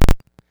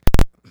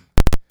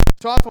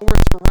 So often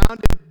we're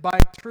surrounded by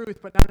truth,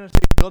 but not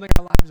necessarily building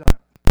our lives on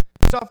it.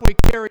 So often we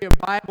carry a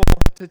Bible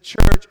to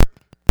church,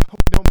 but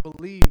we don't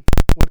believe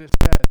what it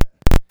says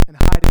and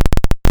hide it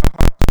in our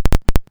hearts.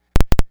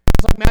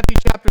 It's like Matthew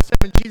chapter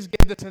 7, Jesus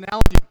gave this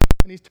analogy,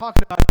 and He's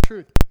talking about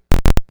truth.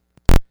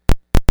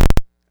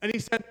 And He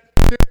said,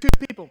 there's two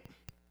people,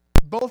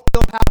 both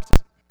built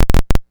houses.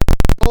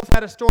 Both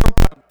had a storm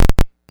come.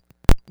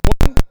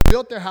 One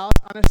built their house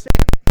on a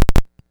sand.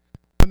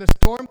 When the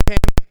storm came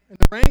and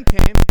the rain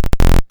came,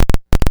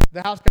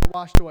 the house got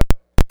washed away.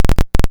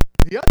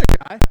 The other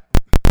guy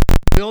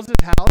builds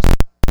his house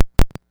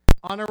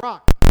on a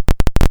rock.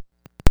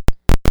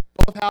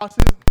 Both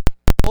houses,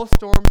 both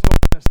storms,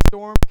 when the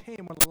storm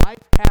came, when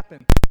life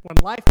happened, when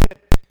life hit,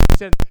 He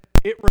said,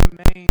 it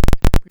remained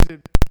because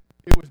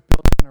it was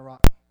built on a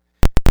rock.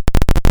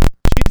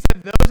 Jesus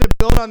said, those that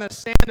build on the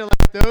sand are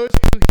like those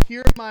who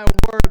hear my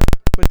word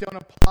but don't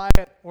apply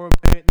it or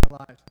obey it in their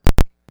lives.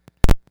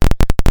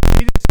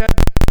 Jesus said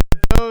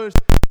that those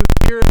who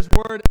hear His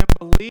word and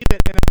believe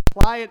it and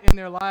apply it in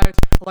their lives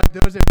are like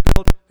those that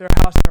build their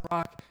house on a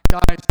rock.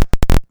 Guys,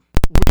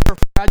 we are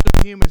fragile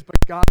humans, but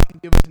God can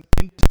give us an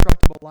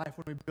indestructible life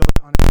when we build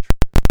it on His truth.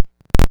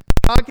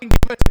 God can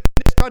give us an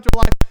indestructible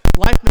life.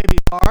 Life may be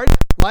hard.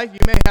 Life, you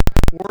may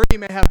have worry, you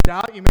may have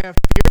doubt, you may have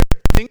fear.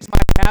 Things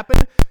might happen.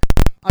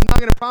 I'm not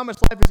going to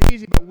promise life is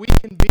easy, but we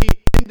can be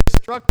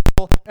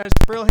indestructible as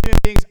frail human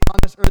beings on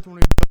this earth when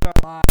we build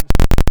our lives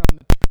from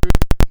the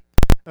truth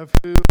of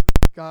who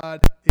God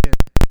is.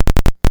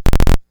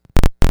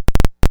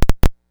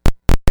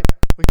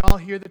 We can all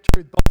hear the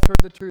truth, both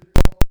heard the truth,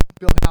 both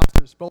build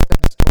houses, both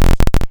had storms.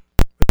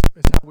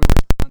 It's how we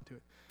respond to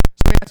it.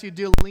 So let me ask you,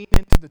 do you lean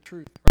into the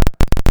truth? Right?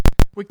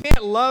 We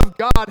can't love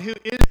God who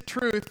is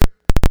truth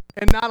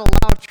and not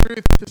allow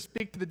truth to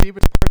speak to the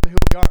deepest parts of who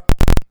we are.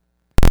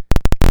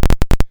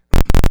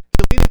 Do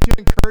you lean into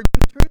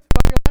encouraging truth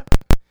about your life?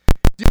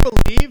 Do you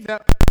believe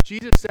that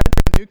Jesus said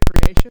you're a new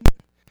creation?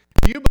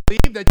 Do you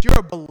believe that you're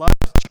a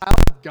beloved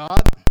child of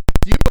God?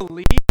 Do you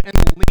believe and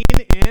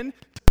lean in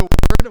to the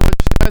word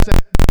which says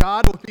that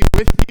God will be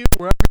with you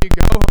wherever you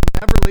go? He'll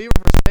never leave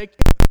or forsake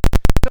you.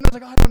 Sometimes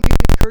like, I don't need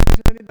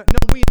encouragement. I need that. No,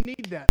 we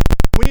need that.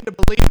 We need to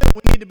believe it.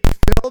 We need to be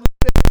filled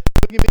with it.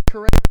 We can be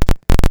courageous.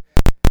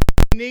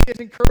 We need His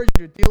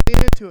encouragement. Do you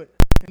lean into it?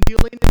 And do you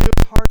lean into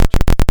His hard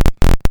truth?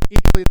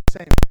 Equally the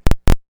same.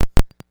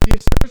 Do you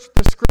search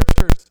the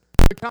scriptures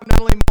become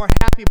not only more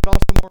happy, but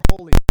also more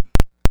holy,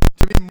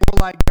 to be more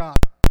like God.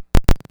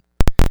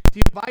 To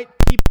invite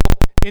people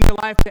in your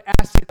life to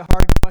ask you the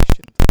hard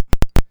questions.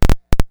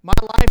 My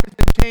life has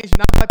been changed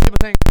not by people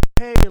saying,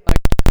 hey,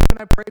 like, how can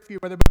I pray for you,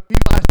 brother? But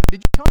people ask,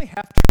 did you tell me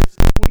half truths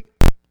this week?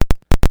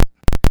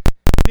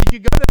 Did you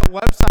go to the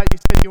website you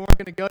said you weren't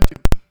going to go to?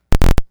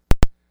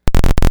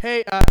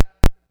 Hey, are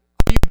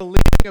you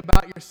believing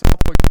about yourself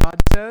what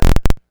God says?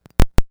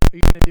 Or are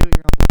you going to do it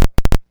your own way?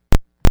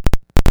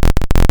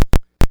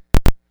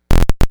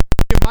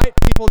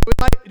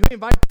 We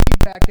invite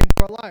feedback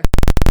into our life.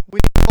 We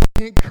need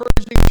the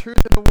encouraging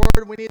truth of the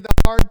Word. We need the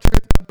hard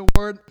truth of the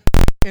Word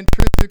and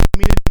truth of the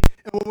community.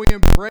 And when we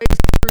embrace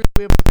the truth,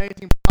 we have an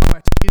amazing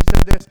promise. Jesus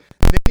said this,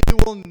 then you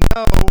will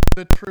know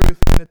the truth,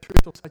 and the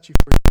truth will set you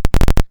free.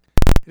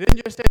 It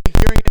didn't just say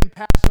hearing it in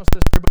passional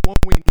sister, but when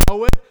we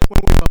know it, when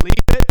we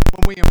believe it,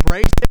 when we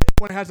embrace it,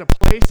 when it has a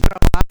place in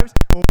our lives,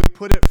 when we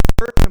put it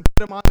first and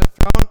put him on the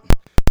throne,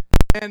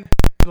 then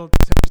it'll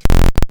set us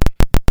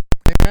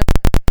free. Amen?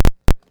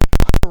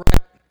 All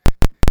right.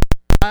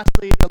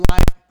 Lastly, the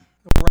life.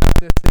 We'll wrap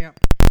this thing up.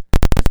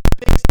 This is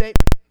a big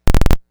statement.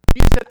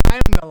 Jesus said, I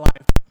am the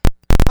life.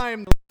 I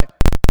am the life.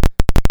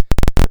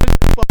 There's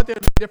people out there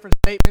with different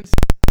statements.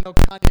 I know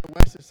Kanye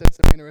West has said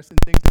some interesting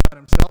things about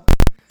himself.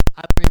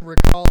 I don't even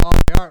recall all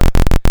they are.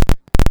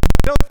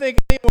 I don't think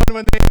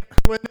anyone,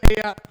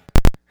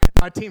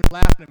 my team's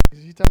laughing at me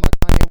because he's talking about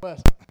Kanye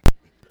West.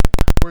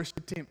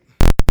 Worship team.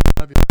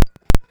 Love you.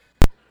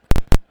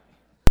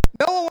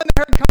 No one, when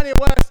they heard Kanye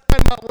West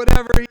talking about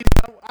whatever,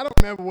 I don't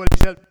remember what he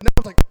said. No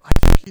one's like, I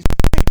think he's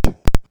right.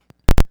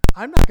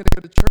 I'm not going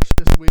to go to church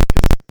this week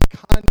because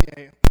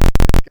Kanye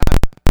is God.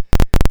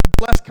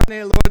 Bless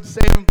Kanye, Lord,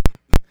 save him.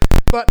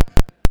 But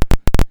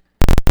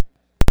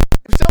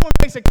if someone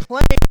makes a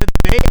claim that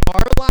they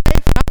are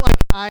life, not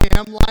like I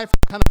am life,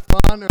 kind of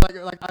fun, or like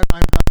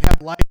I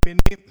have life in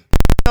me.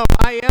 No,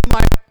 I am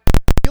life.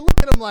 You look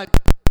at them like,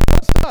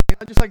 what's up? You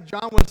know, just like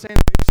John was saying,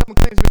 if someone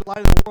claims to be the light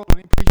of the world,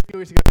 when he preached to you,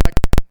 he's like,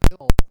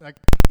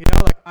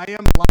 I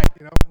am light,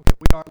 Okay,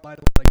 we are light,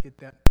 I get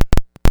that.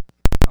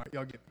 All right,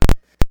 y'all get it.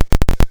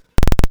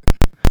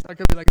 So I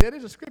could be like, that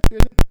is a scripture,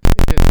 isn't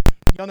it?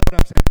 Y'all know what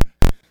I'm saying.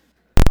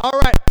 All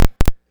right,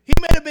 he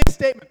made a big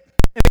statement,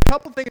 and a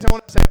couple things I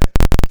want to say.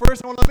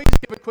 First, let me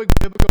just give a quick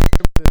biblical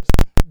scripture for this.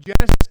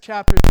 Genesis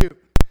chapter 2.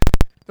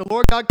 The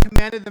Lord God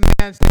commanded the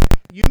man, saying,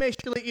 you may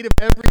surely eat of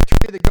every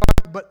tree of the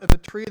garden, but of the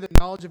tree of the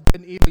knowledge of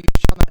good and evil you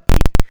shall not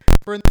eat.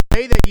 For in the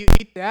day that you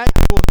eat that,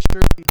 you will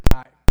surely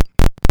die.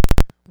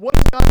 What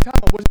is God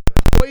talking about? Was it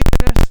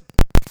poisonous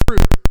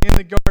fruit in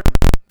the garden?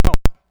 No.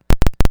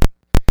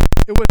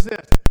 It was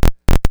this,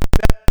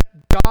 that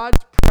God's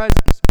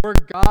presence, where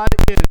God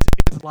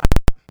is life.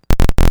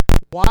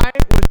 Why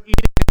was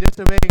eating and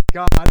disobeying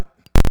God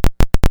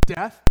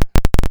death?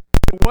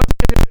 It wasn't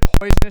just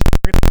poisonous,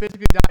 we're going to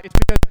physically die. It's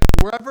because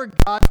wherever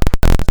God's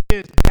presence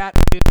is, that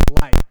is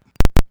life.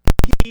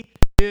 He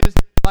is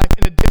life.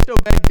 And to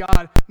disobey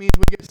God means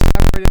we get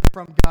separated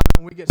from God,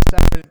 and we get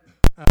separated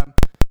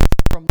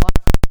from life.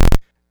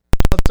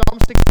 Psalm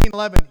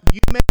 16:11, you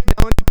make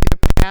known to me the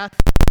path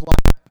of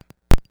life.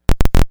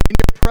 In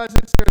your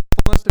presence there is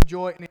fullness of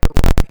joy, and in your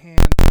right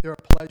hand there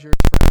are pleasures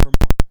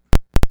forevermore.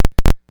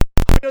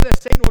 We know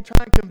that Satan will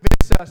try and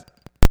convince us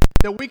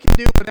that we can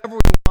do whatever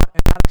we want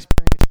and not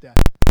experience death.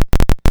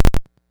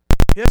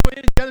 That's what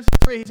in Genesis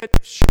 3, he said,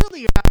 surely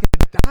you're not going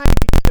to die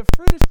because the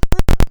fruit is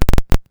fruit.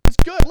 It's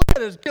good. Look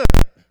at it, it's good.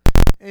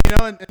 And,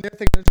 and they're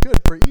thinking it's good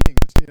for eating.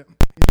 He's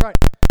right.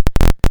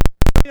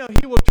 But,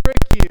 he will trick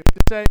you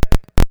to say,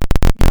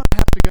 you don't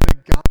have to go to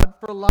God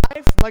for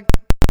life. Like,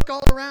 look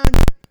all around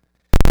you.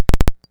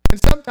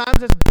 And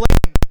sometimes it's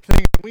blatant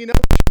things that we know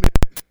we should be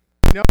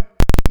doing.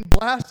 Getting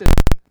blasted,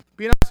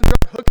 being on some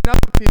drugs, hooking up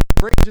with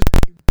people, just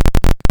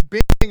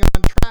being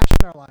on trash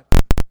in our life.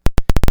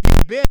 If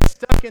you've been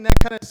stuck in that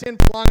kind of sin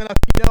for long enough,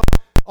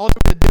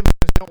 ultimately the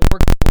dividends don't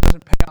work well. It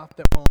doesn't pay off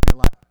that well in your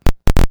life.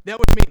 That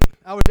was me.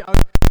 I was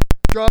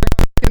drugged,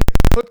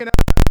 hooking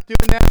up,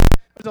 doing that.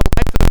 It was a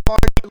life of the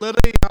party.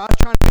 Literally, I was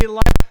trying to be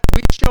alive.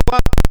 We'd show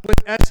up with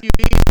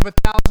SUVs of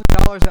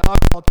 $1,000 of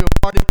alcohol to a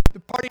party. The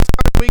party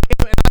started, we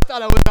came, and I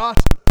thought I was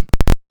awesome.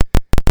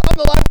 I'm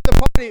the life of the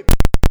party.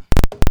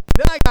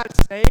 Then I got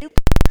saved.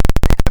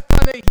 I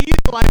found that he's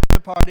the life of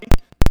the party.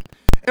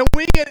 And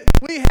we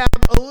have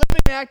a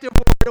living, active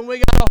word, and we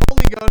got a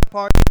Holy Ghost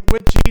party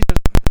with Jesus.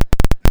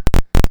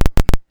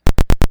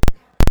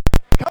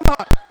 Come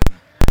on.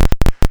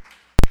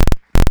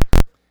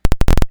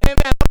 And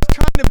man, I was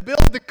trying to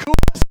build the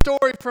coolest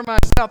story for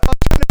myself. I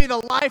was trying to be the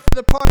life of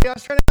the party. I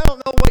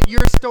don't know what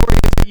your story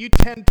is that you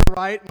tend to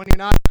write when you're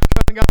not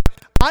trusting God.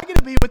 I get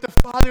to be with the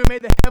Father who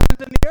made the heavens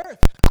and the earth.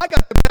 I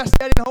got the best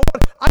daddy in the whole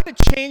world. I get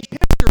to change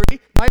history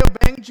by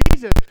obeying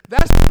Jesus.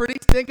 That's pretty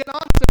stinking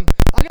awesome.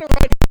 I get to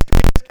write history.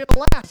 It's going to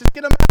last. It's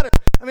going to matter.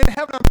 I mean, in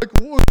heaven, I'm like,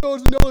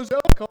 $1,000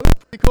 alcohol.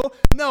 That's pretty cool.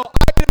 No,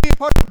 I get to be a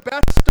part of the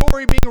best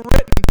story being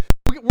written.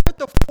 We're at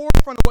the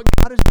forefront of what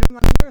God is doing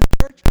on the earth,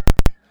 church.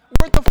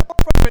 We're at the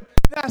forefront of it.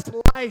 That's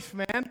life,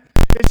 man.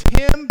 It's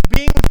Him,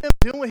 being with Him,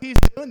 doing what He's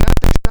doing.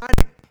 That's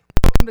exciting.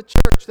 come to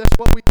church. That's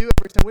what we do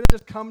every Sunday. We don't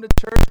just come to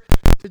church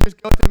to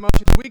just go through the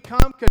motions. We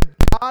come because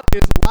God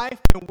is life,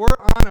 and we're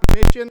on a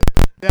mission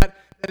that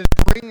is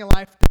bringing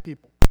life to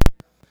people.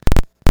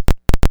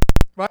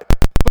 Right?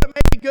 But it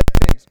may be good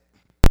things.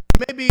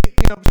 It may be,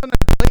 sometimes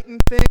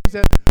blatant things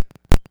that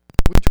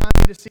we try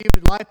to deceive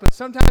in life, but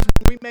sometimes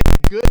when we make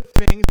good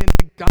things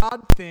into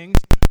God things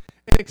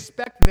and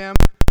expect them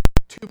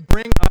to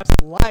bring us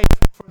life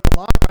for the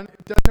long run,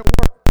 it doesn't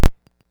work.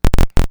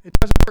 It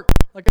doesn't work.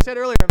 Like I said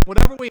earlier,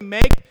 whatever we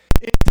make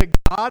into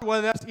God,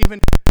 whether that's even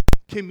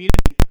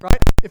community, right?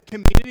 If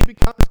community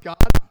becomes God,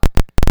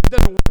 it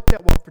doesn't work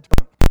that well for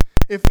children.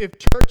 If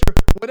church or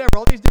whatever,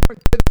 all these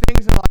different good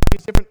things in life,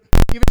 these different,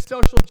 even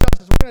social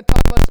justice. We're going to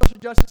talk about social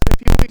justice in a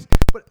few weeks,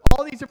 but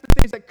all these different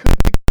things that could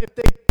be, if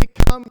they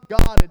become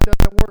God, it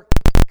doesn't work.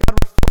 God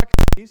reflects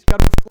these.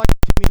 God reflects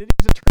community.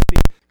 He's a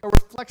Trinity. God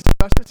reflects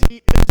justice. He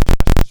is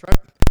justice, right?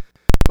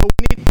 But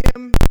we need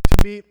Him to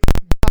be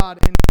God,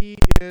 and He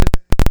is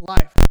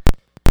life.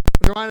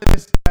 I was reminded of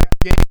this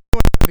game,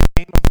 the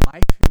game of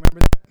life. You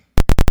remember that?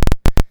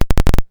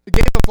 The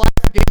game of life,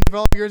 the game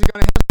developed years ago,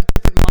 and it has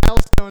different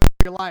milestones of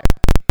your life.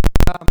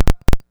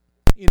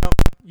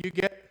 You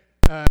get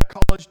a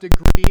college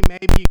degree,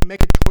 maybe you can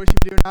make a choice if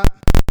you do or not,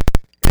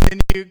 and then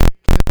you can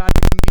decide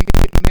you can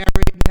get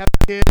married and have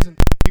kids, and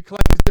you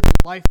collect these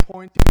different life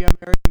points if you have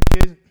married and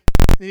kids,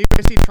 and then you're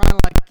basically trying to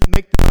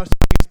make the most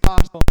money as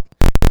possible.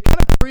 It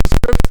kind of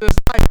prescripts this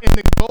life, and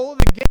the goal of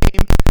the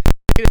game is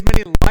to get as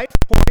many life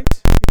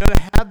points, to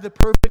have the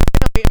perfect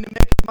family and to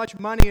make as much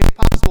money as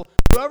possible.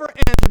 Whoever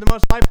ends with the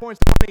most life points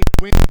and money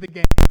wins the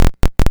game.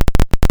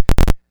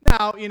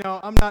 Now,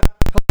 I'm not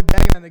totally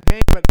bagging on the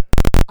game, but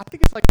I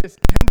think it's like this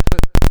template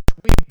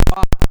we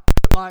bought,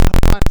 like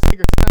hook, line,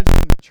 sinker,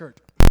 sometimes in the church.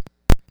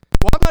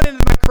 Well, I'm not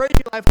into my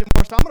crazy life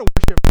anymore, so I'm going to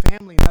worship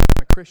family now that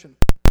I'm a Christian.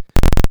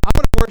 I'm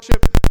going to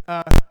worship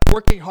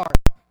working hard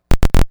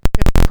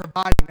and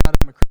providing now that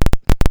I'm a Christian,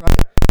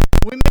 right?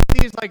 We make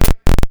these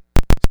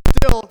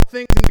still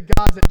things into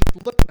gods that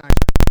just look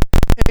nice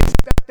and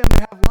expect them to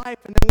have life,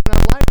 and then when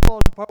our life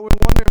falls apart, we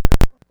wonder,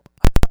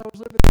 I thought I was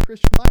living a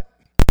Christian life.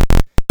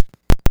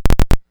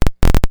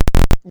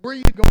 Where are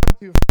you going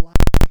to for life?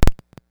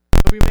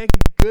 Are we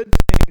making good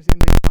things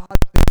into God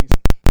things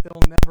that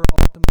will never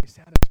ultimately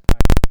satisfy?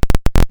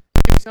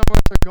 Maybe some of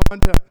us are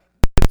going to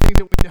the things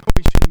that we know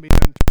we shouldn't be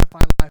doing, trying to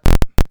find life.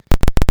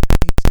 And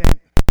He's saying,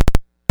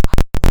 I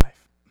am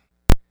life.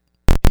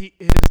 He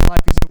is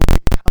life. He said, will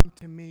you come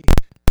to me?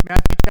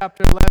 Matthew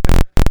chapter 11,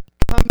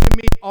 come to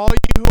me, all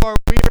you who are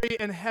weary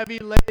and heavy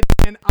laden,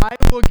 and I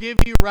will give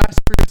you rest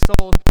for your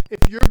souls. If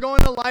you're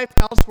going to life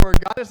elsewhere,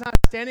 God is not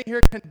standing here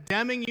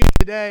condemning you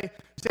today,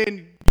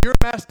 saying you're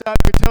messed up,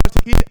 you're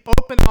toast. He's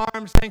open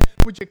arms saying,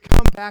 would you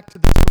come back to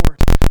the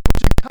source?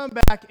 Would you come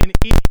back and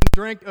eat and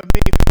drink of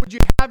me? Would you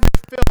have your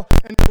fill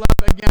and your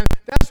love again?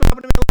 That's what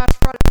happened to me last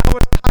Friday. I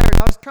was tired.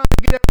 I was trying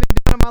to get everything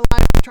done in my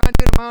life. I was trying to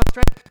do it in my own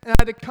strength, and I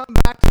had to come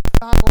back to the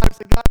fountain of life and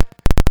say, God,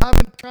 I've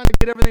been trying to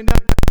get everything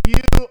done.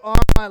 You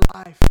are my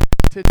life.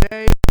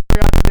 Today,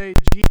 throughout today,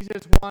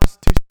 Jesus wants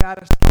to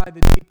satisfy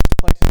the deepest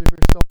places of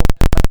your soul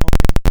like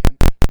only He can.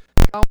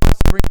 God wants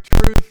to bring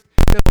truth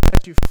that will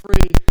set you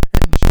free,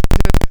 and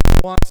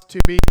Jesus wants to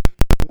be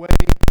the way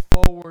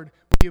forward.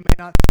 You may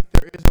not think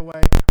there is a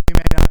way,